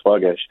feeling more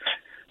sluggish.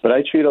 But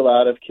I treat a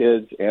lot of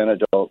kids and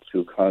adults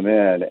who come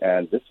in,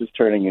 and this is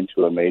turning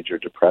into a major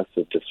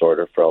depressive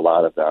disorder for a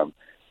lot of them.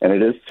 And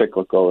it is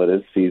cyclical. It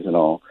is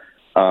seasonal.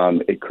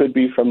 It could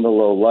be from the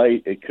low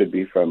light. It could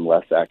be from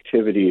less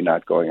activity,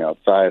 not going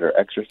outside or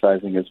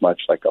exercising as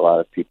much, like a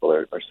lot of people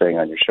are saying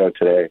on your show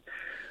today.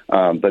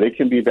 But it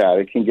can be bad.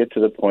 It can get to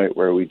the point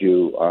where we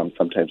do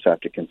sometimes have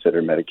to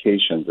consider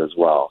medications as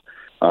well.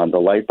 The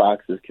light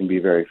boxes can be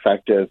very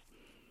effective.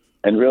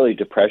 And really,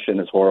 depression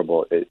is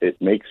horrible.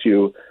 It makes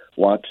you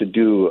want to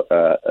do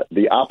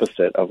the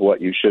opposite of what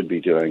you should be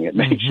doing. It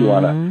makes you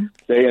want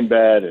to stay in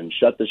bed and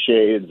shut the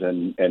shades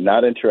and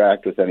not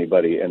interact with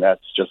anybody. And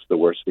that's just the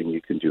worst thing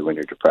you can do when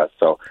you're depressed.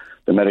 So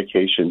the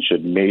medication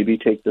should maybe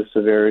take the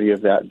severity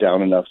of that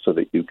down enough so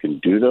that you can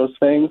do those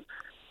things.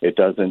 It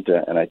doesn't,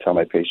 and I tell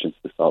my patients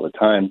this all the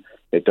time,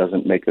 it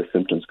doesn't make the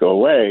symptoms go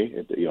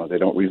away. They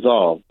don't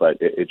resolve, but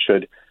it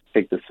should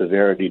take the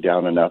severity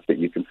down enough that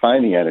you can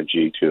find the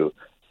energy to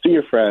see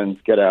your friends,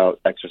 get out,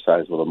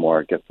 exercise a little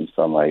more, get some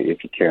sunlight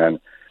if you can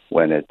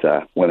when it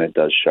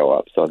does show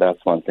up. So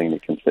that's one thing to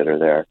consider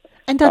there.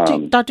 And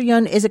Dr.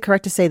 Young, is it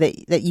correct to say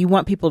that you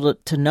want people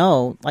to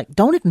know, like,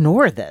 don't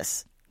ignore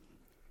this?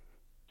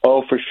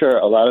 Oh, for sure.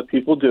 A lot of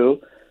people do.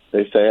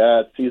 They say,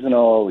 it's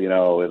seasonal,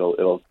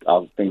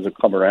 things will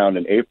come around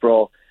in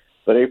April,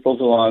 but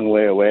April's a long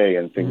way away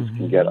and things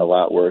can get a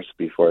lot worse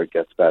before it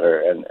gets better.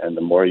 And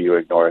the more you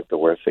ignore it, the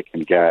worse it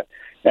can get.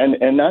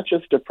 And not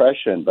just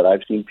depression, but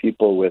I've seen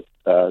people with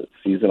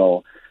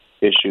seasonal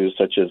issues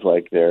such as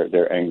like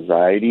their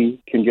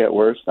anxiety can get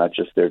worse, not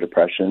just their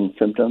depression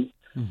symptoms.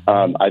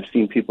 I've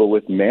seen people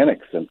with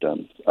manic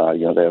symptoms.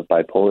 They have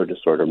bipolar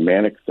disorder,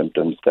 manic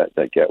symptoms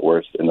that get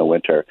worse in the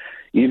winter.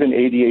 Even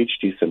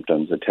ADHD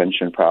symptoms,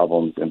 attention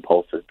problems,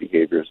 impulsive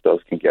behaviors,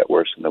 those can get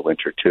worse in the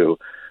winter too,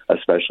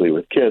 especially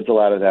with kids. A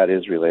lot of that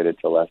is related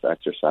to less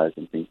exercise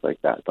and things like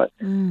that. But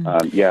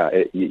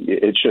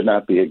it should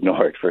not be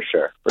ignored for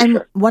sure.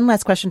 One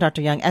last question,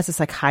 Dr. Young. As a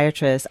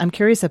psychiatrist, I'm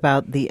curious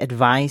about the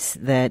advice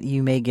that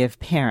you may give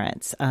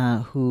parents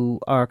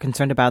who are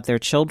concerned about their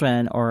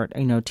children or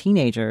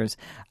teenagers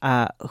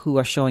who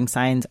are showing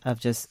signs of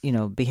just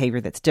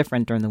behavior that's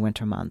different during the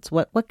winter months.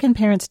 What can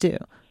parents do?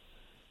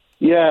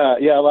 Yeah.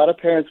 A lot of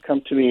parents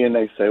come to me and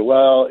they say,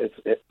 "Well,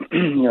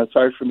 it's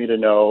hard for me to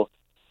know.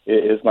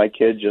 Is my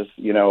kid just,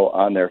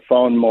 on their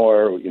phone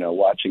more,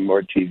 watching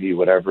more TV,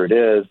 whatever it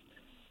is,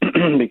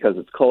 because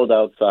it's cold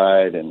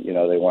outside and,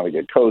 they want to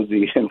get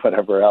cozy and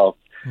whatever else."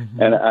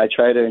 And I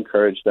try to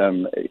encourage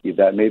them.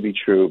 That may be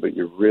true, but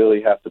you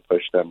really have to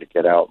push them to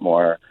get out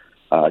more.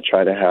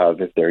 Try to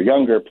have, if they're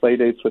younger, play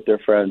dates with their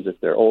friends.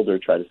 If they're older,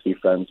 try to see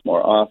friends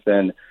more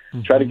often.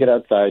 Try to get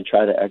outside,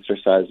 try to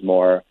exercise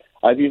more.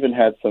 I've even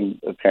had some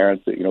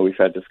parents that, we've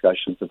had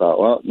discussions about,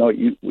 well, no,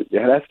 it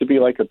has to be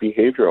like a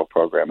behavioral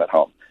program at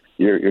home.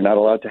 You're not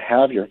allowed to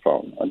have your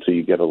phone until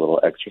you get a little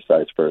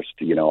exercise first,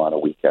 on a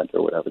weekend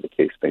or whatever the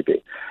case may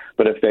be.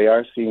 But if they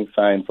are seeing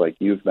signs like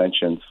you've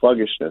mentioned,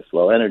 sluggishness,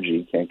 low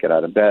energy, can't get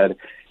out of bed,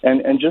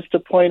 and just to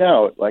point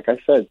out, like I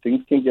said,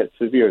 things can get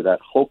severe. That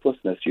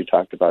hopelessness you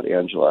talked about,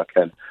 Angela,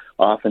 can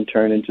often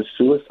turn into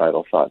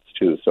suicidal thoughts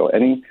too. So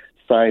any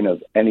sign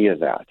of any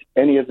of that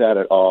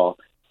at all,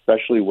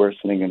 especially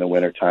worsening in the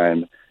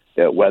wintertime,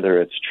 that whether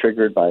it's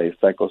triggered by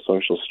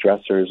psychosocial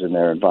stressors in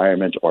their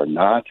environment or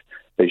not,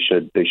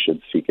 they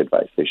should seek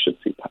advice. They should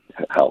seek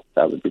help.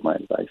 That would be my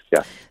advice.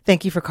 Yeah.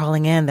 Thank you for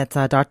calling in. That's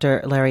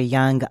Dr. Larry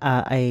Young,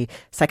 a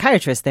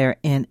psychiatrist there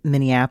in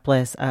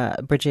Minneapolis.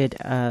 Bridget,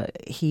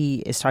 he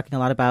is talking a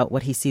lot about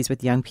what he sees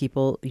with young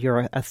people.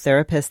 You're a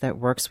therapist that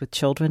works with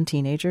children,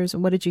 teenagers.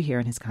 What did you hear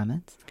in his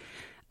comments?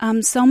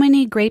 So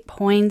many great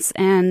points,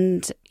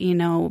 and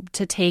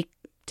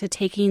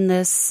taking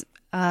this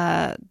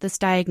this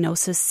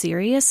diagnosis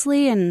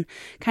seriously, and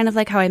kind of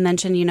like how I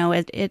mentioned,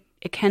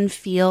 it can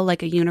feel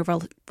like a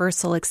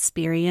universal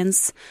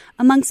experience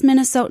amongst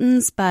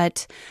Minnesotans,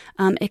 but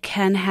it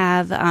can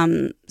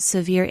have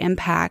severe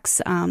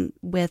impacts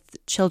with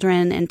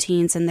children and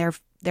teens and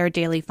their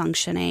daily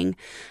functioning.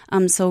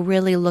 So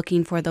really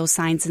looking for those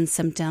signs and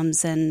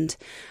symptoms, and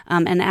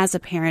as a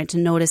parent,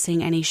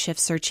 noticing any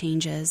shifts or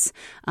changes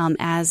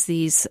as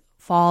these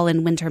fall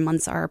and winter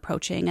months are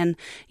approaching. And,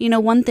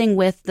 one thing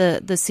with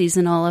the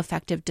seasonal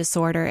affective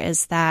disorder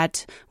is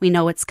that we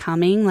know it's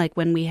coming. Like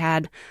when we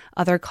had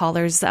other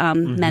callers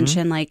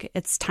mention, like,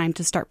 it's time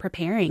to start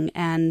preparing,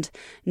 and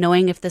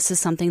knowing if this is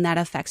something that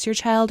affects your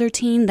child or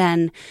teen,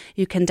 then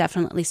you can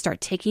definitely start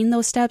taking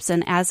those steps.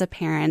 And as a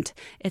parent,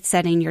 it's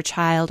setting your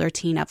child or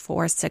teen up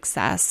for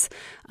success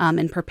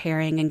in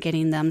preparing and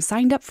getting them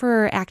signed up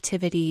for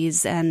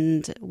activities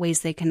and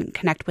ways they can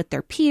connect with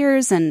their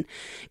peers and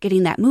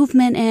getting that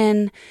movement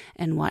in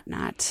and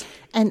whatnot.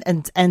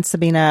 And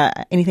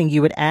Sabina, anything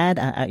you would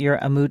add? You're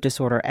a mood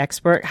disorder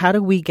expert. How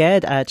do we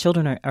get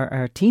children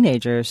or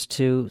teenagers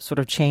to sort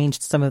of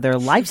change some of their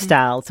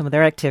lifestyle, some of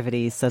their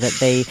activities, so that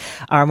they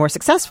are more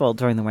successful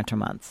during the winter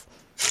months?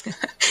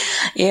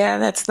 Yeah,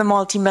 that's the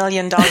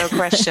multi-million-dollar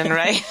question,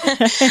 right?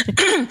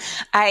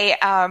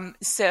 I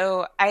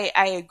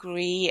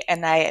agree,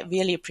 and I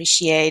really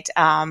appreciate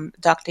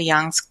Dr.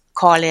 Young's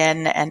call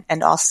in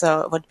and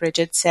also what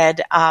Bridget said.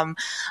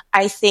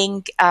 I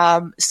think,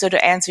 so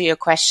to answer your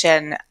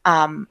question,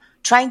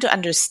 trying to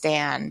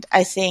understand,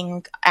 I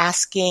think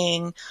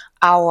asking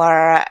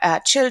our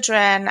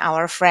children,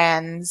 our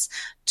friends,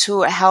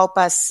 to help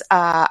us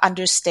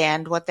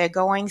understand what they're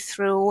going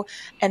through,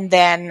 and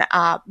then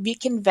we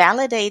can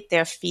validate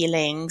their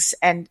feelings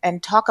and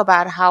talk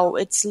about how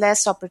it's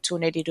less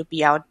opportunity to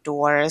be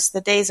outdoors.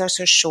 The days are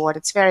so short;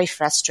 it's very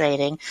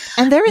frustrating.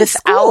 And they're in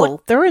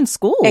school. They're in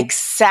school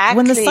exactly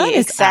when the sun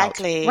is out.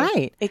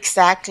 Right?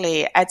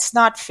 Exactly. It's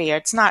not fair.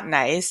 It's not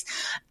nice,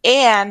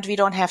 and we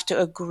don't have to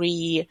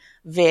agree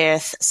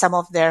with some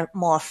of their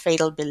more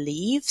fatal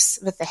beliefs,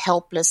 with the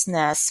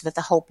helplessness, with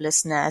the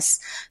hopelessness.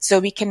 So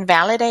we can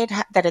validate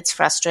that it's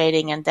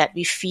frustrating and that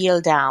we feel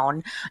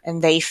down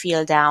and they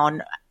feel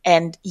down,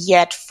 and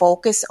yet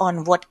focus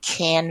on what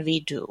can we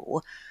do.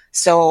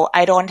 So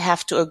I don't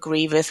have to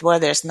agree with, well,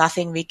 there's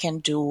nothing we can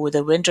do.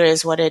 The winter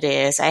is what it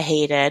is. I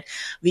hate it.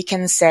 We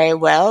can say,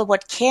 well,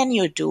 what can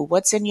you do?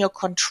 What's in your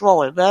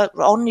control? Well,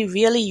 only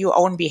really your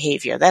own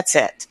behavior. That's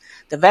it.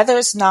 The weather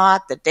is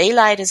not, the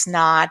daylight is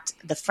not,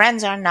 the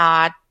friends are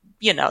not,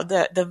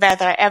 the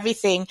weather,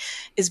 everything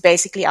is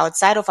basically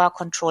outside of our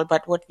control.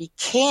 But what we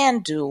can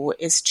do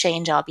is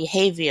change our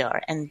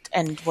behavior, and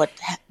what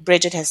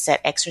Bridget has said,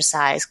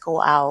 exercise,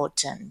 go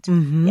out, and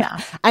yeah.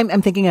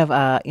 I'm thinking of,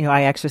 I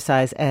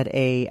exercise at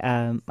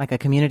a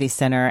community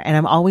center, and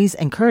I'm always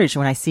encouraged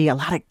when I see a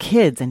lot of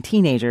kids and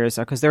teenagers,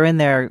 because they're in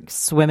there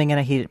swimming in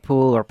a heated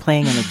pool or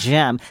playing in a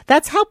gym.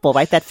 That's helpful,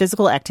 right? That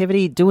physical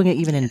activity, doing it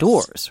even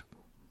indoors.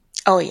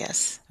 Oh,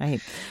 yes. Right.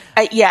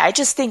 I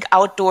just think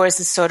outdoors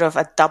is sort of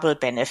a double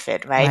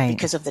benefit, right?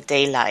 Because of the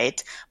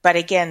daylight. But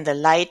again, the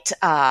light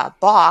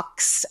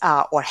box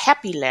or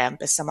happy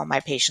lamp, as some of my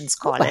patients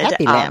call it.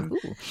 Happy lamp.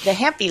 The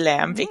happy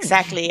lamp,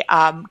 exactly,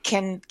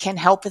 can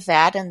help with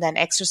that. And then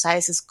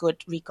exercise is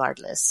good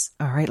regardless.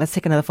 All right. Let's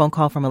take another phone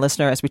call from a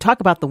listener as we talk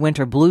about the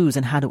winter blues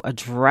and how to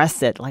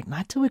address it, like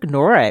not to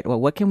ignore it.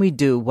 Well, what can we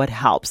do? What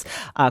helps?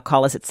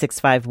 Call us at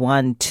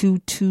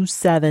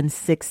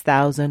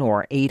 651-227-6000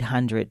 or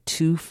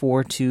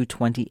 800-242-2828.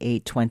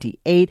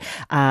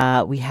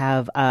 We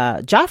have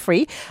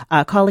Joffrey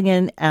calling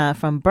in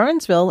from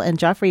Burnsville. And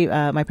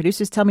Joffrey, my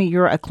producers tell me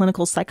you're a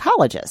clinical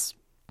psychologist.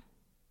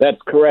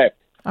 That's correct.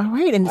 All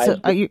right. And so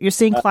you're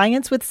seeing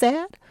clients with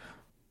SAD?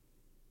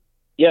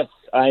 Yes,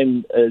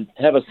 I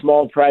have a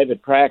small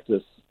private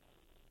practice.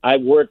 I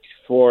worked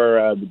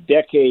for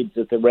decades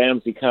at the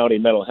Ramsey County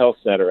Mental Health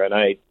Center, and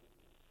I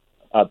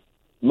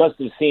must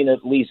have seen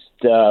at least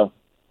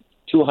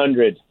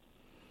 200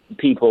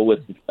 people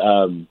with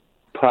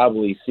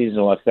probably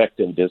seasonal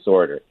affective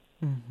disorder.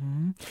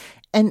 Mm-hmm.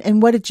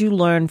 And what did you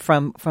learn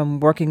from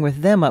working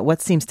with them?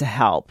 What seems to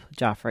help,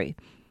 Joffrey?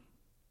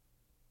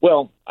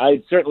 Well,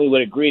 I certainly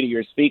would agree to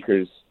your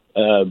speaker's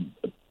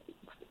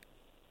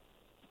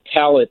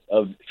palette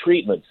of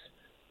treatments.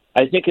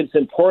 I think it's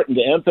important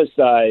to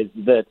emphasize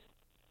that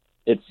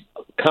it's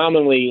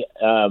commonly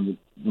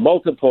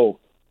multiple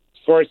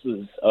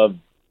sources of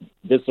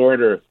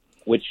disorder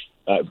which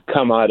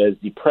come out as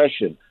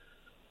depression.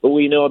 But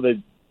we know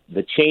that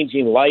the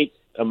changing light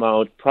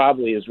amount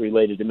probably is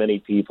related to many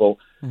people.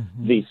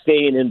 Mm-hmm. The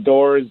staying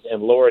indoors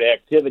and lowered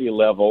activity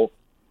level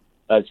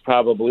is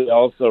probably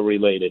also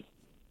related.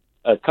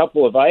 a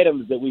couple of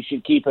items that we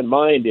should keep in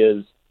mind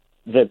is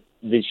that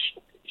the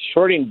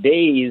shorting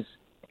days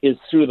is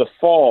through the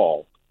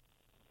fall.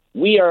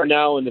 We are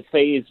now in the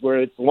phase where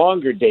it's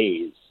longer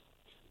days.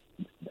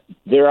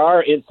 There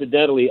are,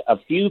 incidentally, a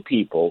few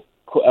people,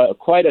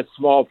 quite a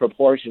small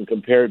proportion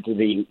compared to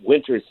the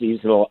winter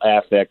seasonal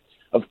affect,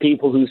 of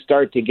people who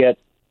start to get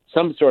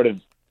some sort of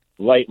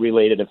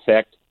light-related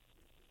effect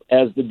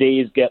as the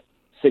days get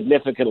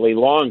significantly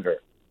longer,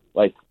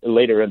 like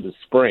later in the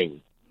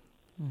spring.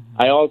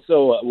 I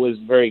also was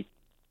very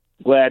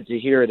glad to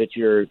hear that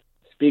your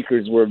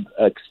speakers were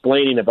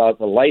explaining about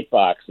the light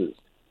boxes.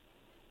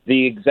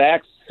 The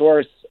exact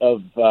source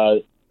of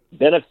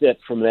benefit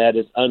from that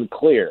is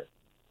unclear.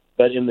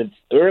 But in the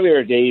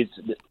earlier days,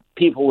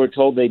 people were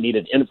told they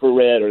needed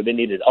infrared or they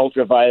needed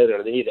ultraviolet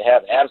or they needed to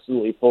have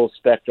absolutely full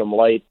spectrum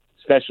light,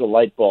 special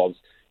light bulbs.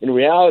 In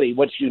reality,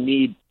 what you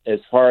need, as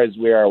far as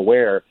we are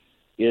aware,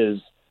 is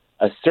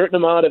a certain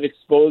amount of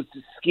exposed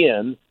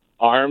skin,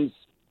 arms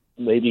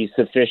may be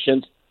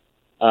sufficient,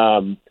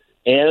 and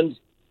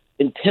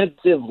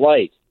intensive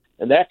light.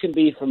 And that can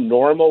be from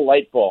normal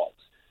light bulbs.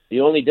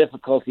 The only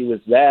difficulty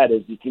with that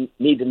is you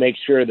need to make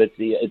sure that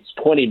it's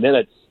 20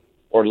 minutes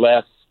or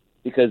less,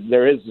 because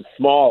there is a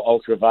small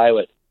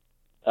ultraviolet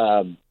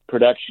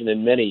production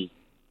in many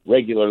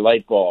regular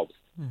light bulbs.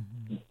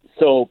 Mm-hmm.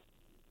 So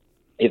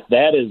if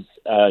that is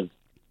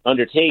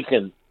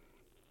undertaken,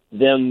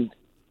 then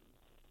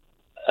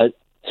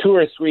 2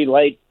 or 3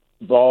 light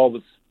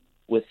bulbs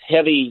with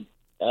heavy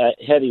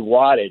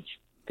wattage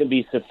can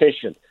be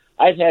sufficient.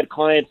 I've had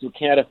clients who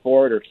can't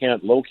afford or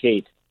can't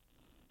locate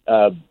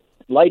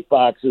light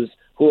boxes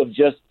who have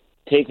just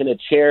taken a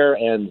chair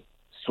and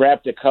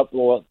strapped a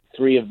couple of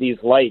 3 of these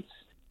lights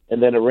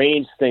and then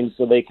arranged things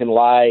so they can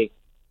lie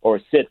or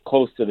sit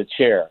close to the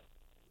chair.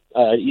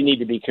 You need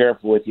to be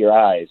careful with your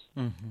eyes.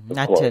 Mm-hmm.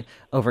 Not to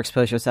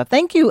overexpose yourself.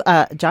 Thank you,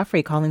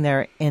 Joffrey, calling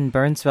there in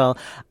Burnsville.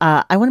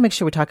 I want to make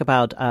sure we talk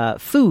about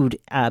food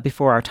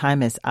before our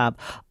time is up.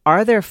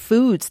 Are there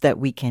foods that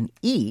we can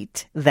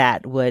eat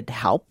that would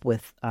help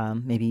with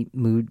maybe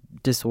mood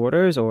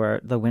disorders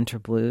or the winter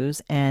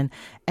blues? And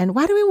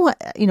why do we want,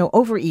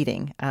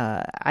 overeating?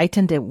 I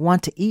tend to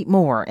want to eat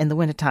more in the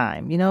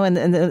wintertime.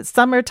 In the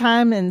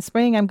summertime and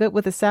spring, I'm good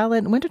with a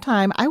salad. In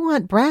wintertime, I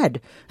want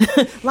bread.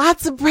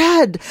 Lots of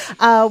bread.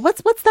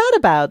 What's that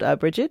about,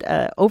 Bridget?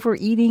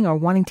 Overeating or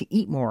wanting to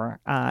eat more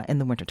in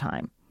the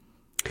wintertime?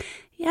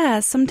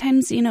 Yeah,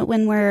 sometimes,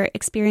 when we're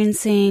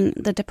experiencing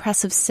the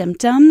depressive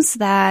symptoms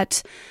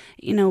that,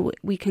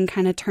 we can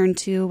kind of turn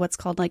to what's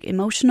called like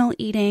emotional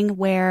eating,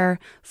 where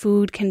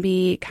food can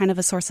be kind of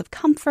a source of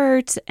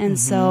comfort. And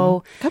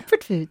so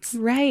comfort foods.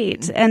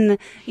 Right. And,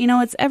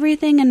 it's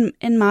everything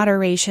in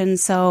moderation.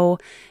 So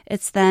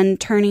it's then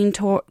turning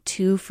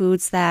to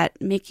foods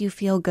that make you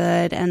feel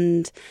good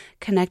and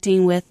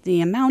connecting with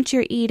the amount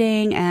you're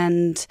eating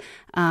and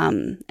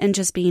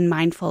just being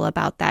mindful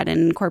about that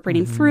and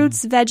incorporating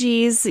fruits,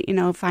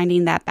 veggies,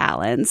 finding that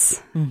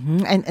balance.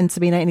 Mm-hmm. And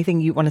Sabina,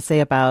 anything you want to say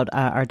about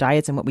our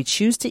diets and what we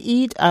choose to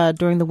eat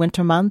during the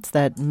winter months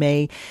that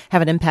may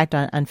have an impact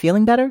on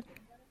feeling better?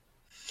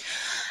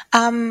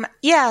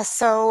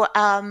 So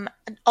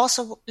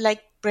also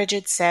like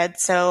Bridget said,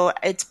 so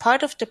it's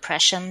part of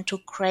depression to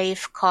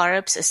crave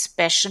carbs,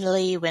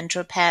 especially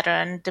winter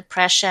pattern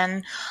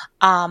depression,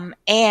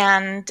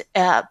 and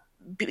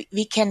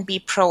we can be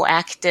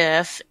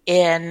proactive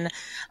in,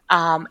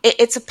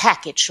 it's a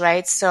package,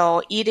 right?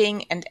 So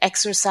eating and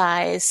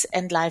exercise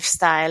and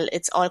lifestyle,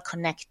 it's all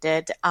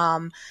connected.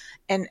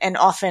 And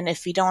often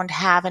if we don't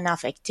have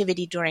enough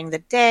activity during the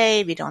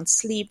day, we don't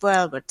sleep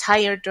well, we're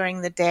tired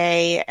during the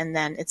day, and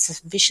then it's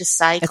a vicious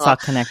cycle. It's all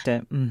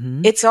connected.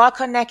 Mm-hmm. It's all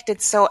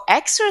connected. So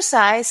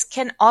exercise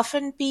can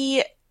often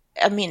be,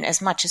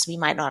 as much as we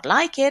might not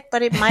like it,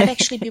 but it might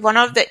actually be one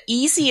of the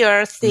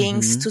easier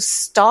things to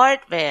start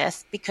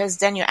with, because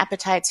then your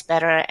appetite's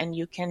better and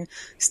you can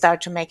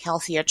start to make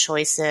healthier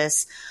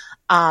choices.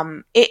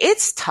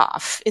 It's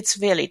tough. It's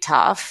really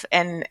tough.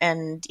 And,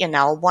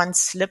 one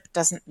slip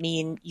doesn't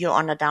mean you're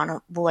on a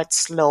downward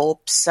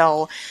slope.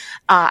 So,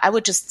 I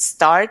would just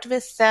start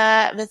with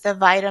the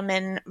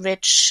vitamin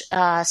rich,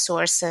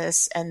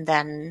 sources and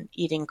then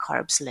eating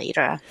carbs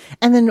later.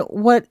 And then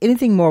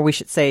anything more we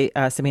should say,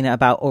 Sabina,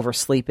 about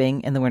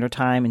oversleeping in the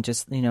wintertime and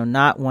just,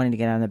 not wanting to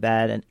get out of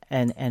bed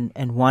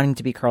and wanting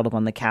to be curled up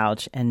on the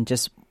couch and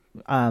just,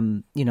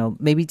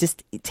 maybe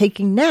just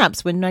taking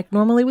naps when like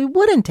normally we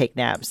wouldn't take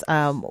naps.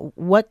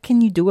 What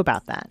can you do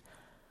about that?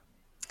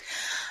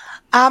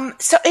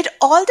 So it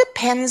all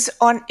depends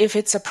on if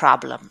it's a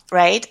problem,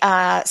 right?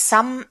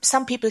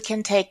 Some people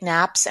can take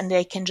naps and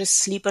they can just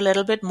sleep a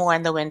little bit more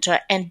in the winter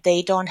and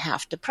they don't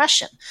have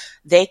depression.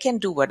 They can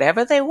do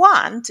whatever they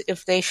want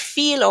if they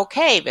feel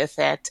okay with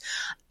it.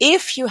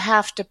 If you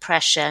have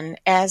depression,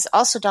 as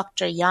also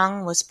Dr.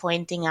 Young was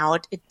pointing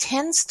out, it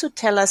tends to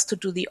tell us to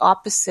do the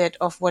opposite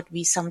of what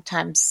we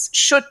sometimes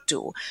should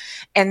do.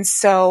 And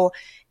so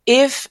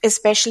If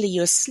especially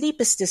your sleep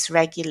is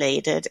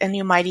dysregulated and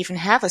you might even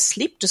have a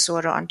sleep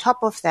disorder on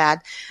top of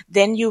that,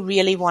 then you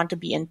really want to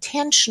be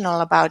intentional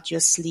about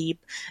your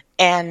sleep.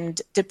 And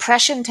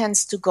depression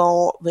tends to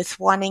go with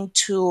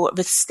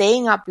with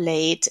staying up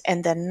late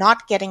and then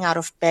not getting out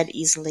of bed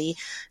easily.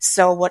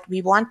 So what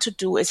we want to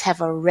do is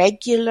have a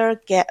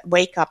regular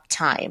wake up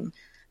time.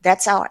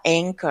 That's our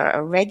anchor,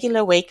 a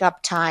regular wake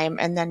up time.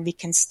 And then we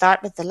can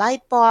start with the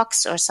light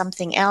box or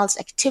something else,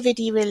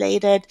 activity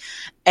related.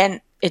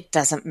 And it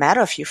doesn't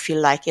matter if you feel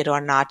like it or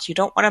not. You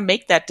don't want to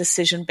make that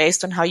decision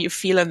based on how you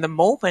feel in the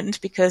moment,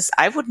 because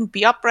I wouldn't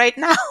be up right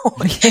now.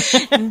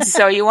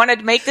 So you want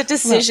to make the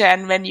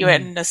decision when you're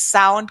in a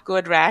sound,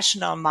 good,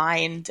 rational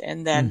mind,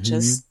 and then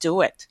just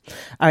do it.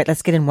 All right,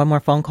 let's get in one more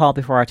phone call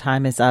before our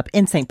time is up.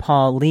 In St.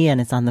 Paul, Leon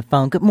is on the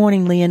phone. Good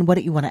morning, Leon. What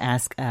do you want to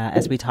ask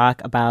as we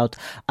talk about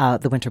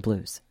the winter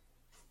blues?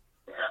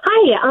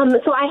 Hi.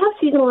 So I have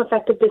seasonal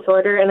affective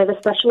disorder, and I've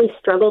especially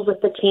struggled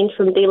with the change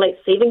from daylight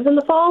savings in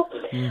the fall.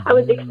 I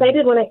was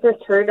excited when I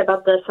first heard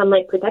about the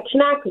Sunlight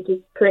Protection Act, which is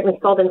currently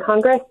stalled in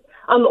Congress.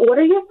 What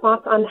are your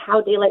thoughts on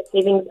how daylight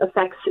savings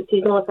affects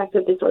seasonal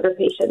affective disorder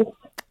patients?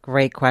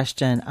 Great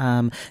question.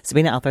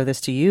 Sabina, I'll throw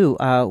this to you.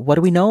 What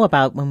do we know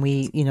about when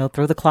we,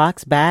 throw the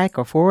clocks back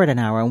or forward an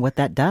hour and what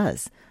that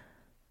does?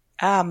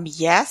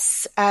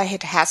 Yes,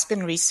 it has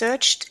been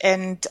researched,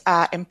 and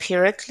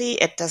empirically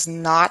it does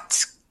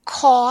not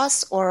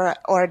cause or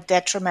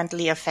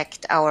detrimentally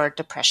affect our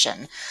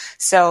depression.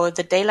 So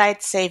the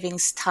daylight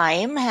savings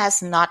time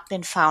has not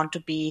been found to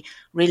be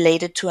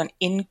related to an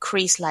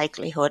increased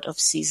likelihood of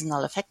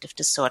seasonal affective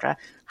disorder.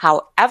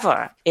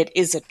 However, it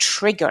is a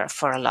trigger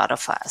for a lot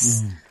of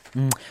us.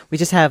 We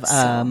just have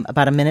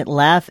about a minute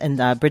left.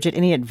 And Bridget,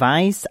 any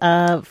advice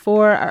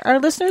for our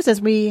listeners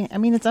as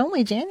it's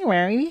only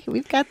January.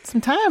 We've got some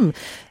time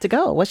to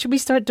go. What should we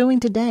start doing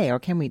today, or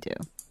can we do?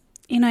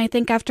 I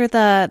think after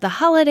the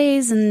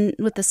holidays and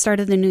with the start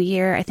of the new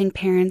year, I think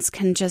parents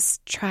can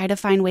just try to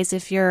find ways,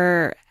 if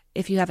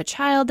you have a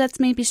child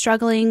that's maybe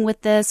struggling with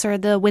this or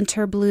the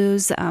winter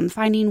blues,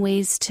 finding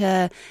ways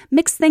to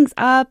mix things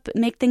up,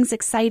 make things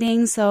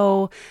exciting.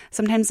 So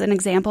sometimes an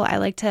example, I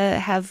like to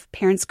have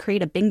parents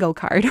create a bingo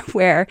card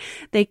where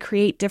they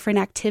create different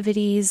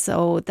activities.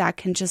 So that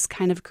can just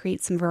kind of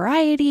create some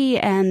variety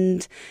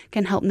and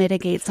can help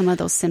mitigate some of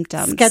those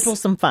symptoms. Schedule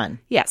some fun.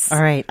 Yes.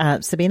 All right.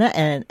 Sabina,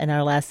 and in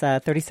our last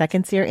 30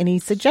 seconds here, any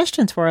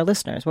suggestions for our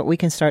listeners, what we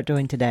can start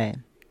doing today?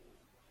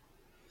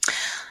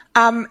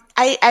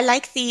 I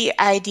like the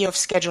idea of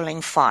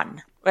scheduling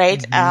fun,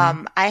 right?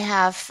 I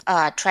have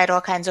tried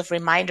all kinds of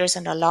reminders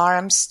and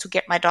alarms to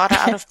get my daughter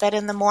out of bed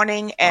in the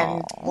morning.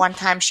 And one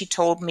time she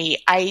told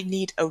me, I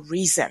need a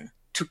reason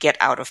to get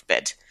out of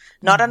bed.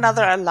 Not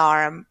another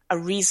alarm, a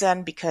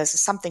reason, because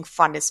something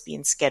fun is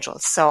being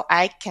scheduled. So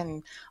I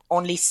can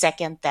only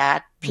second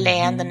that.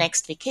 Plan the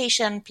next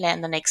vacation,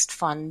 plan the next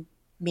fun,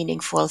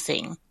 meaningful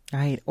thing.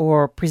 Right.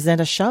 Or present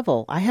a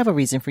shovel. I have a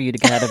reason for you to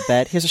get out of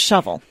bed. Here's a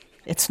shovel.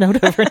 It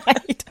snowed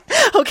overnight.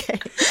 Okay.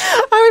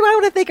 All right. I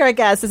want to thank our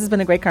guests. This has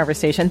been a great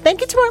conversation.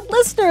 Thank you to our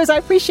listeners. I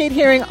appreciate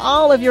hearing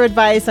all of your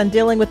advice on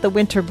dealing with the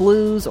winter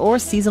blues or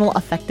seasonal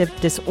affective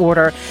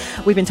disorder.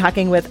 We've been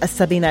talking with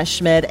Sabina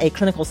Schmid, a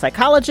clinical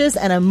psychologist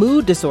and a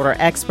mood disorder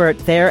expert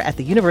there at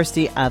the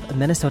University of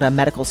Minnesota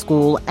Medical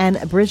School, and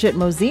Bridget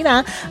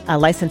Mosina, a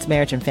licensed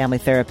marriage and family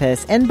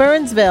therapist in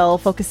Burnsville,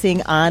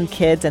 focusing on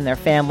kids and their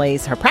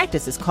families. Her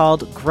practice is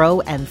called Grow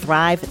and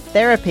Thrive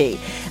Therapy.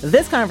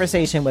 This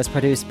conversation was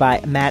produced by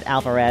Matt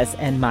Alvarez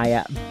and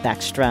Maya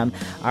Backstrom.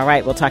 All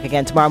right, we'll talk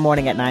again tomorrow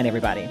morning at 9,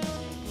 everybody.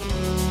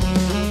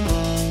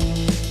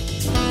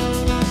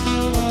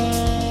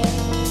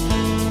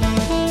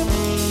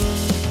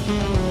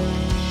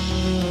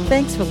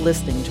 Thanks for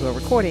listening to a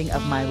recording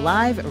of my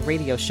live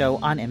radio show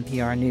on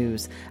NPR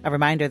News. A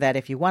reminder that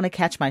if you want to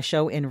catch my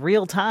show in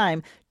real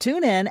time,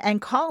 tune in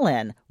and call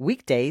in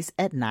weekdays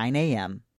at 9 a.m.